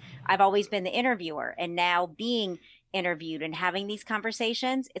 Gary, because I've always been the interviewer, and now being interviewed and having these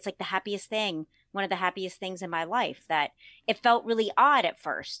conversations, it's like the happiest thing, one of the happiest things in my life, that it felt really odd at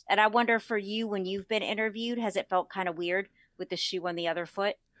first. And I wonder for you, when you've been interviewed, has it felt kind of weird with the shoe on the other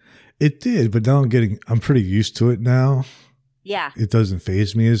foot? It did, but now I'm pretty used to it now. Yeah. It doesn't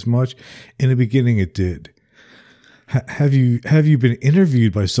faze me as much. In the beginning, it did. Have you been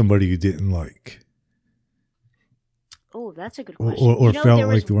interviewed by somebody you didn't like? Oh, that's a good question. Or felt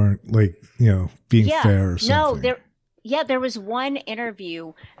like they weren't being fair or something? There was one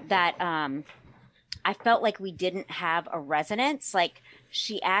interview that I felt like we didn't have a resonance. Like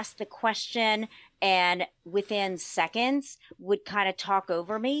she asked the question and within seconds would kind of talk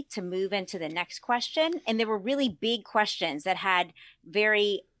over me to move into the next question. And there were really big questions that had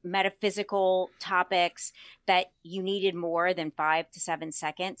very metaphysical topics that you needed more than 5 to 7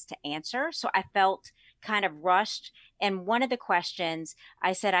 seconds to answer. So I felt kind of rushed. And one of the questions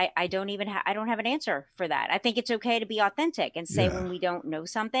I said, I don't have an answer for that. I think it's okay to be authentic and say when we don't know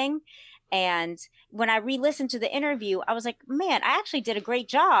something. And when I re-listened to the interview, I was like, man, I actually did a great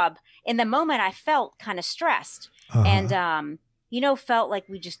job. In the moment, I felt kind of stressed and, felt like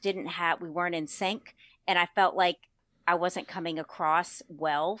we just we weren't in sync. And I felt like I wasn't coming across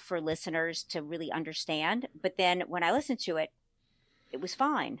well for listeners to really understand. But then when I listened to it, it was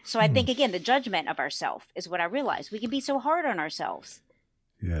fine. So I think, again, the judgment of ourselves is what I realized. We can be so hard on ourselves.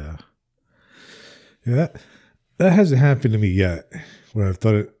 Yeah. Yeah. That hasn't happened to me yet. Where I've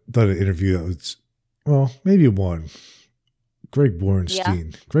done an interview that was, well, maybe one. Greg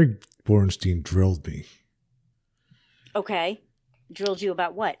Borenstein. Yeah. Greg Borenstein drilled me. Okay. Drilled you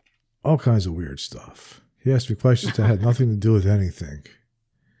about what? All kinds of weird stuff. He asked me questions that had nothing to do with anything.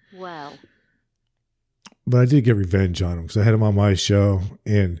 Wow. But I did get revenge on him because I had him on my show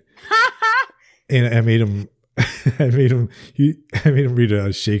and I made him read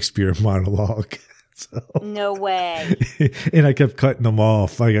a Shakespeare monologue. So, no way. And I kept cutting them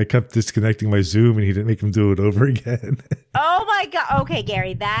off. Like I kept disconnecting my Zoom, and he didn't make him do it over again. Oh my God! Okay,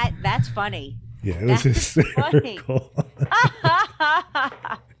 Gary, that's funny. Yeah, it was hysterical.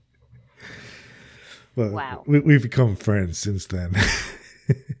 But wow, we've become friends since then.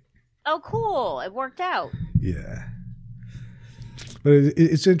 Oh, cool! It worked out. Yeah, but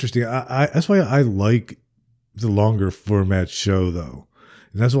it's interesting. That's why I like the longer format show, though.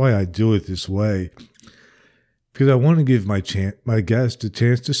 And that's why I do it this way, because I want to give my guest a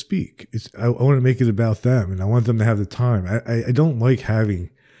chance to speak. I want to make it about them, and I want them to have the time. I don't like having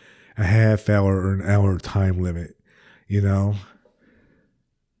a half hour or an hour time limit, Yeah,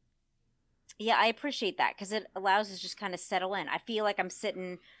 I appreciate that because it allows us to just kind of settle in. I feel like I'm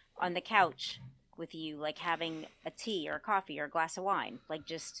sitting on the couch with you, like having a tea or a coffee or a glass of wine, like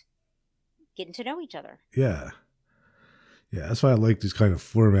just getting to know each other. Yeah. Yeah, that's why I like this kind of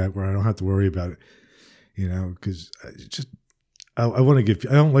format where I don't have to worry about it, because I want to give.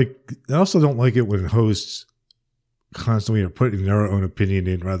 I also don't like it when hosts constantly are putting their own opinion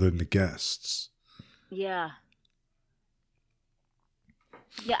in rather than the guests. Yeah.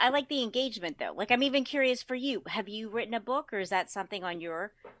 Yeah, I like the engagement though. Like, I'm even curious for you. Have you written a book, or is that something on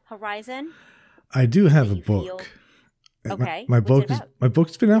your horizon? I do have a book. Okay. My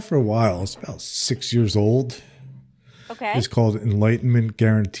book's been out for a while. It's about 6 years old. Okay. It's called Enlightenment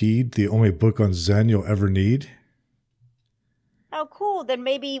Guaranteed, the only book on Zen you'll ever need. Oh, cool. Then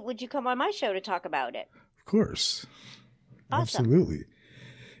maybe would you come on my show to talk about it? Of course. Awesome. Absolutely.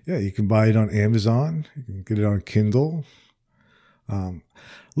 Yeah, you can buy it on Amazon. You can get it on Kindle.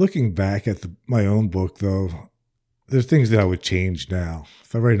 Looking back at my own book, though, there's things that I would change now.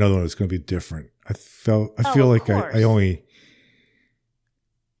 If I write another one, it's going to be different. I feel like I only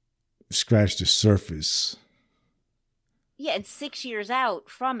scratched the surface. Yeah, and 6 years out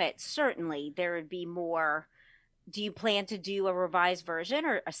from it, certainly there would be more. Do you plan to do a revised version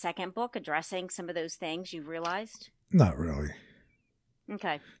or a second book addressing some of those things you realized? Not really.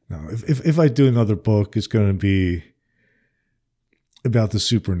 Okay. No, if I do another book, it's going to be about the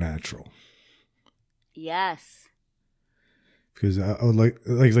supernatural. Yes. Because I would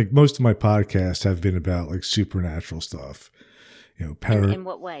like most of my podcasts have been about like supernatural stuff. In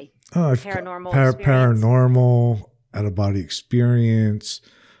what way? Paranormal. Paranormal. Out-of-body experience,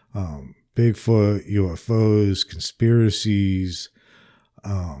 Bigfoot, UFOs, conspiracies,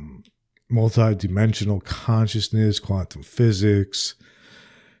 multi-dimensional consciousness, quantum physics,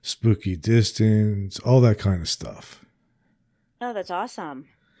 spooky distance, all that kind of stuff. Oh, that's awesome.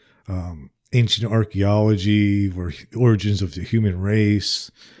 Ancient archaeology, origins of the human race.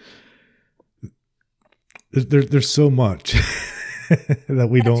 There's so much that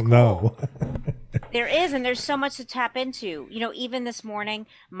we don't know. There is, and there's so much to tap into. Even this morning,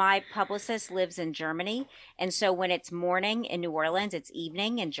 my publicist lives in Germany. And so when it's morning in New Orleans, it's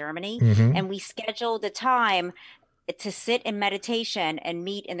evening in Germany. Mm-hmm. And we scheduled a time to sit in meditation and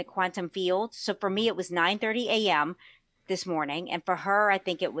meet in the quantum field. So for me, it was 9:30 a.m. this morning. And for her, I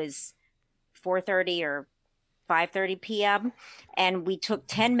think it was 4:30 or 5:30 p.m. And we took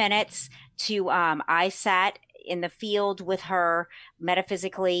 10 minutes to, I sat in the field with her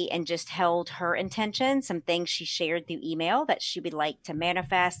metaphysically and just held her intention, some things she shared through email that she would like to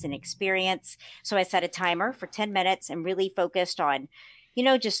manifest and experience. So I set a timer for 10 minutes and really focused on,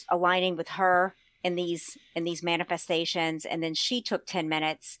 just aligning with her in these manifestations. And then she took 10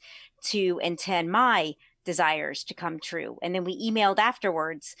 minutes to intend my desires to come true. And then we emailed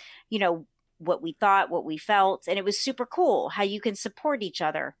afterwards, what we thought, what we felt. And it was super cool how you can support each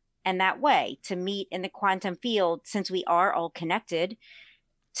other and that way to meet in the quantum field, since we are all connected,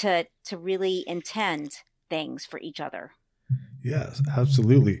 to really intend things for each other. Yes,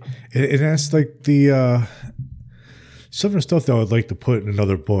 absolutely. And that's like the some of the stuff that I would like to put in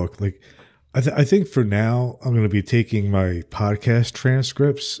another book. Like I think for now I'm going to be taking my podcast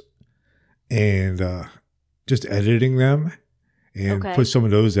transcripts and just editing them and put some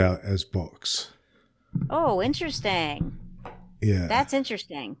of those out as books. Oh, interesting. Yeah. That's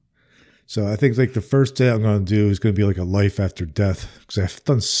interesting. So I think like the first day I'm going to do is going to be like a life after death, because I've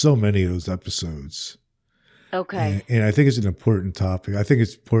done so many of those episodes. Okay. And I think it's an important topic. I think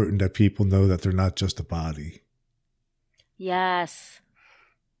it's important that people know that they're not just a body. Yes.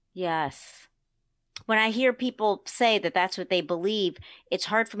 Yes. When I hear people say that that's what they believe, it's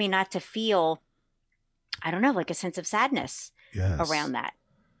hard for me not to feel, I don't know, like a sense of sadness around that.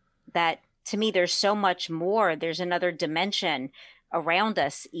 That to me, there's so much more. There's another dimension around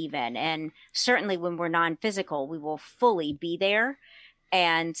us even. And certainly when we're non-physical, we will fully be there.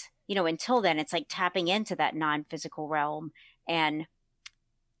 And, until then, it's like tapping into that non-physical realm and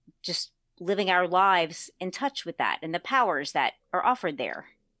just living our lives in touch with that and the powers that are offered there.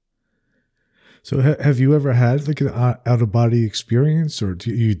 So have you ever had like an out-of-body experience, or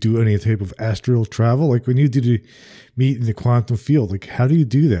do you do any type of astral travel? Like when you do the meet in the quantum field, like how do you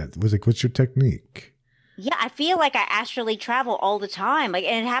do that? What's your technique? Yeah, I feel like I astrally travel all the time. Like,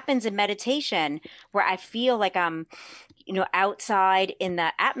 and it happens in meditation where I feel like I'm, outside in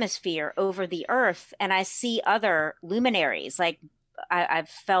the atmosphere over the earth, and I see other luminaries. Like I've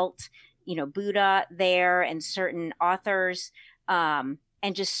felt, Buddha there and certain authors, and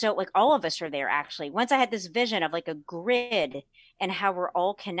just so like all of us are there actually. Once I had this vision of like a grid and how we're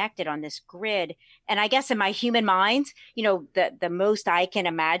all connected on this grid. And I guess in my human mind, the most I can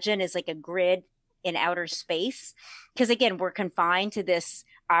imagine is like a grid in outer space. Because again, we're confined to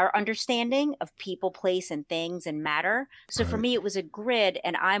our understanding of people, place, and things and matter. So for me, it was a grid,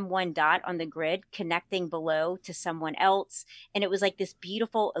 and I'm one dot on the grid connecting below to someone else. And it was like this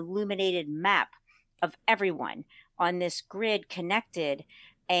beautiful illuminated map of everyone on this grid connected.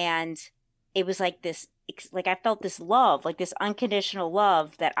 And it was like this, like I felt this love, like this unconditional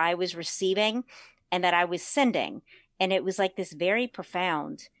love that I was receiving and that I was sending. And it was like this very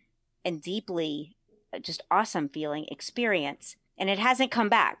profound and deeply just awesome feeling experience. And it hasn't come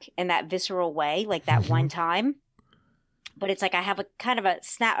back in that visceral way, like that one time. But it's like I have a kind of a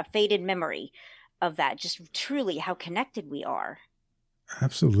faded memory of that, just truly how connected we are.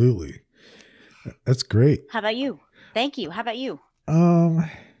 Absolutely. That's great. How about you? Thank you. How about you?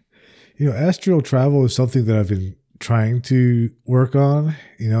 Astral travel is something that I've been trying to work on.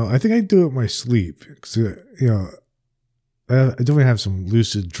 I think I do it in my sleep because, I definitely have some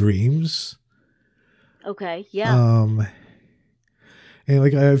lucid dreams. Okay. Yeah. And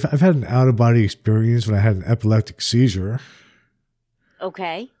like I've had an out of body experience when I had an epileptic seizure.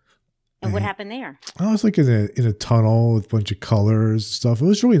 Okay. And what happened there? I was like in a tunnel with a bunch of colors and stuff. It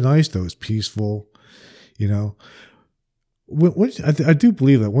was really nice though. It was peaceful, I do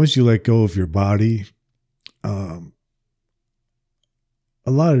believe that once you let go of your body, a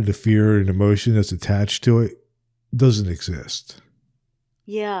lot of the fear and emotion that's attached to it doesn't exist.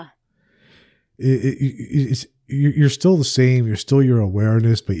 Yeah. You're still the same. You're still your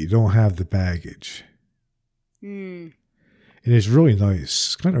awareness, but you don't have the baggage. Mm. And it's really nice.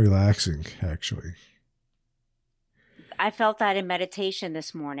 It's kind of relaxing, actually. I felt that in meditation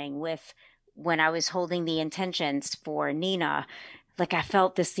this morning when I was holding the intentions for Nina. Like I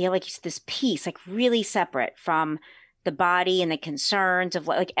felt this peace, like really separate from the body and the concerns of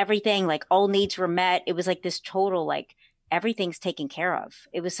like everything, like all needs were met. It was like this total, like everything's taken care of.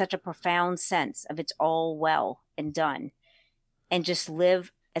 It was such a profound sense of it's all well and done, and just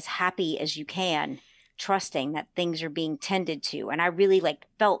live as happy as you can, trusting that things are being tended to. And I really like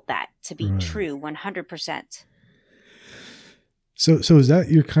felt that to be true 100%. So is that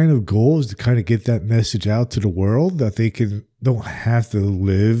your kind of goal, is to kind of get that message out to the world that they don't have to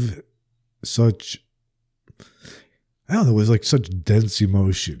live such, I don't know, it was like such dense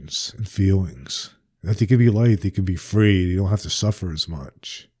emotions and feelings, that they can be light, they can be free, you don't have to suffer as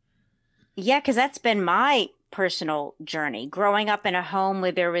much. Yeah, because that's been my personal journey. Growing up in a home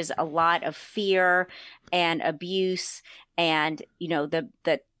where there was a lot of fear and abuse, and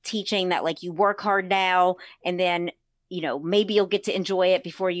the teaching that like you work hard now and then maybe you'll get to enjoy it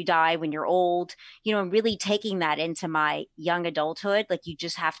before you die when you're old, and really taking that into my young adulthood. Like you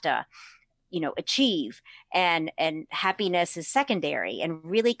just have to achieve, and happiness is secondary, and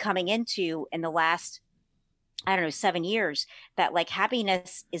really coming into in the last, I don't know, 7 years, that like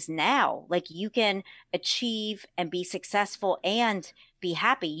happiness is now. Like you can achieve and be successful and be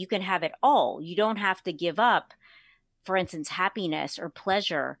happy. You can have it all. You don't have to give up, for instance, happiness or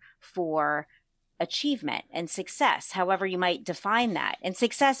pleasure for achievement and success, however you might define that. And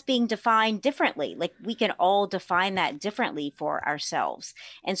success being defined differently. Like we can all define that differently for ourselves.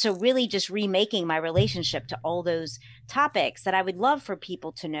 And so really just remaking my relationship to all those topics that I would love for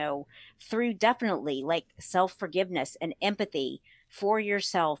people to know through definitely like self-forgiveness and empathy for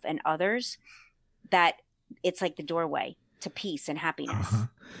yourself and others, that it's like the doorway to peace and happiness.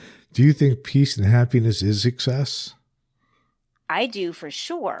 Do you think peace and happiness is success? I do, for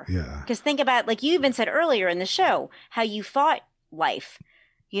sure. Yeah. Because think about, like you even said earlier in the show, how you fought life,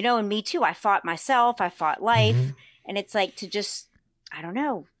 and me too. I fought myself. I fought life. Mm-hmm. And it's like to just, I don't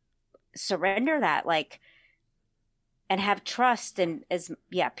know, surrender that, like, and have trust and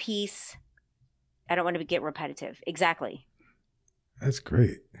peace. I don't want to get repetitive. Exactly. That's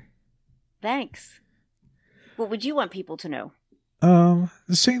great. Thanks. What would you want people to know?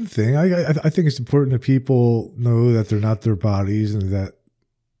 The same thing. I think it's important that people know that they're not their bodies, and that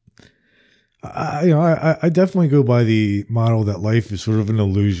I definitely go by the model that life is sort of an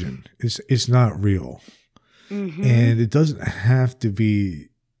illusion. It's not real, mm-hmm. and it doesn't have to be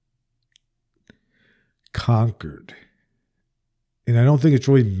conquered. And I don't think it's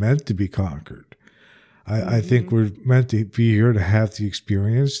really meant to be conquered. I think we're meant to be here to have the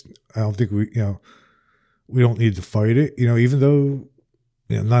experience. I don't think we don't need to fight it, even though,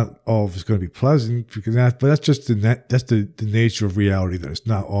 not all of it's going to be pleasant, but that's just the nature of reality, that it's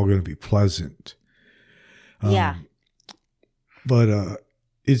not all going to be pleasant. Yeah. But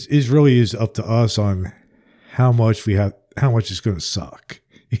it really is up to us on how much it's going to suck.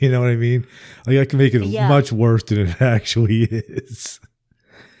 You know what I mean? Like I can make it much worse than it actually is.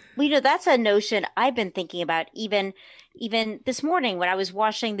 Well, that's a notion I've been thinking about even this morning when I was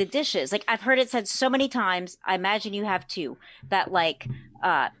washing the dishes. Like I've heard it said so many times, I imagine you have too, that like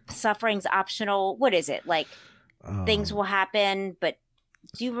suffering's optional. What is it? Like things will happen, but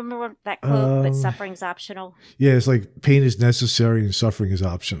do you remember that quote? But suffering's optional? Yeah, it's like pain is necessary and suffering is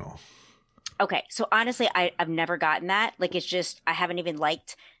optional. Okay, so honestly, I've never gotten that. Like it's just, I haven't even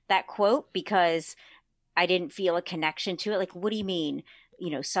liked that quote because I didn't feel a connection to it. Like, what do you mean?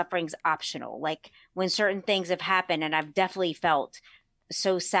 Suffering's optional. Like when certain things have happened, and I've definitely felt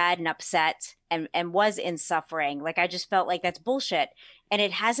so sad and upset and was in suffering. Like I just felt like that's bullshit. And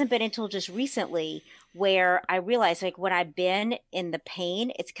it hasn't been until just recently where I realized, like, when I've been in the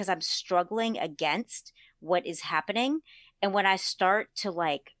pain, it's because I'm struggling against what is happening. And when I start to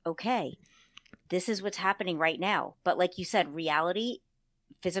like, okay, this is what's happening right now. But like you said,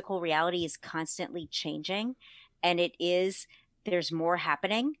 physical reality is constantly changing, and there's more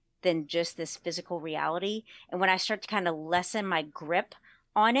happening than just this physical reality. And when I start to kind of lessen my grip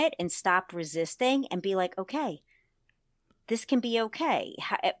on it and stop resisting and be like, okay, this can be okay.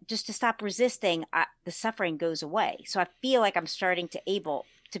 Just to stop resisting, the suffering goes away. So I feel like I'm starting to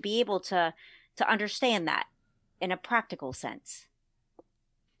be able to understand that in a practical sense.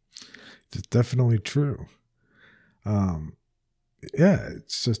 It's definitely true.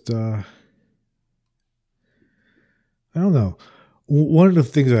 It's just, I don't know. One of the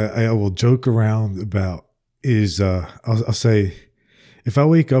things I will joke around about is I'll say, if I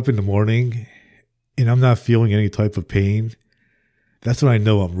wake up in the morning and I'm not feeling any type of pain, that's when I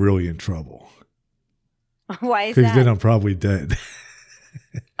know I'm really in trouble. Why is that? Because then I'm probably dead.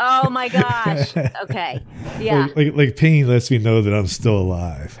 Oh my gosh. Okay. Yeah. Like pain lets me know that I'm still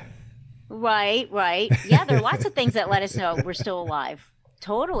alive. Right. Yeah, there are lots of things that let us know we're still alive.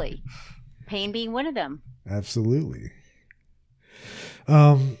 Totally. Pain being one of them. Absolutely.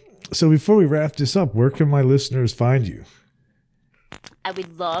 So before we wrap this up, where can my listeners find you? I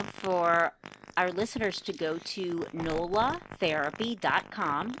would love for our listeners to go to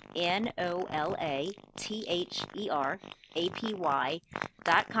nolatherapy.com,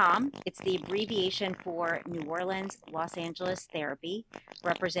 NOLATHERAPY.com. It's the abbreviation for New Orleans, Los Angeles Therapy,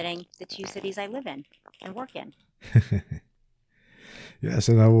 representing the two cities I live in and work in. Yes,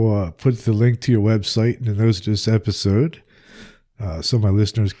 and I will put the link to your website in the notes of this episode, so my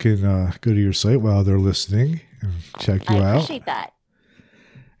listeners can go to your site while they're listening and check you out. I appreciate that.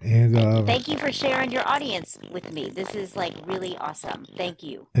 And thank you for sharing your audience with me. This is like really awesome. Thank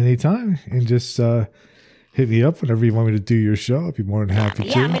you. Anytime. And just hit me up whenever you want me to do your show. I'd be more than happy to.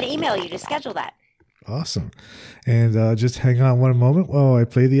 Yeah, I'm going to email you to schedule that. Awesome. And just hang on one moment while I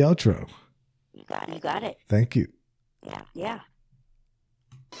play the outro. You got it. Thank you. Yeah.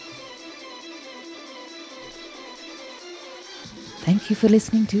 Thank you for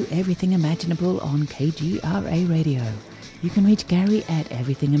listening to Everything Imaginable on KGRA Radio. You can reach Gary at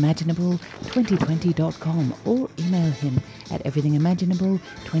everythingimaginable2020.com or email him at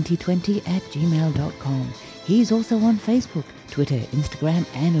everythingimaginable2020@gmail.com. He's also on Facebook, Twitter, Instagram,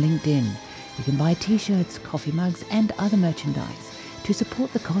 and LinkedIn. You can buy t-shirts, coffee mugs, and other merchandise to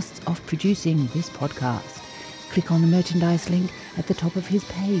support the costs of producing this podcast. Click on the merchandise link at the top of his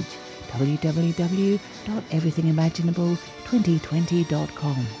page,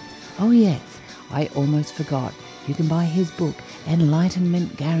 www.everythingimaginable2020.com. Oh yes, I almost forgot. You can buy his book,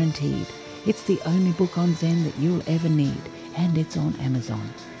 Enlightenment Guaranteed. It's the only book on Zen that you'll ever need, and it's on Amazon.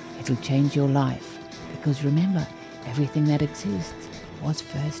 It'll change your life, because remember, everything that exists was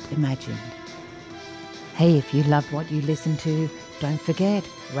first imagined. Hey, if you loved what you listened to, don't forget,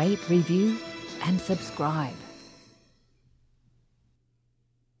 rate, review, and subscribe.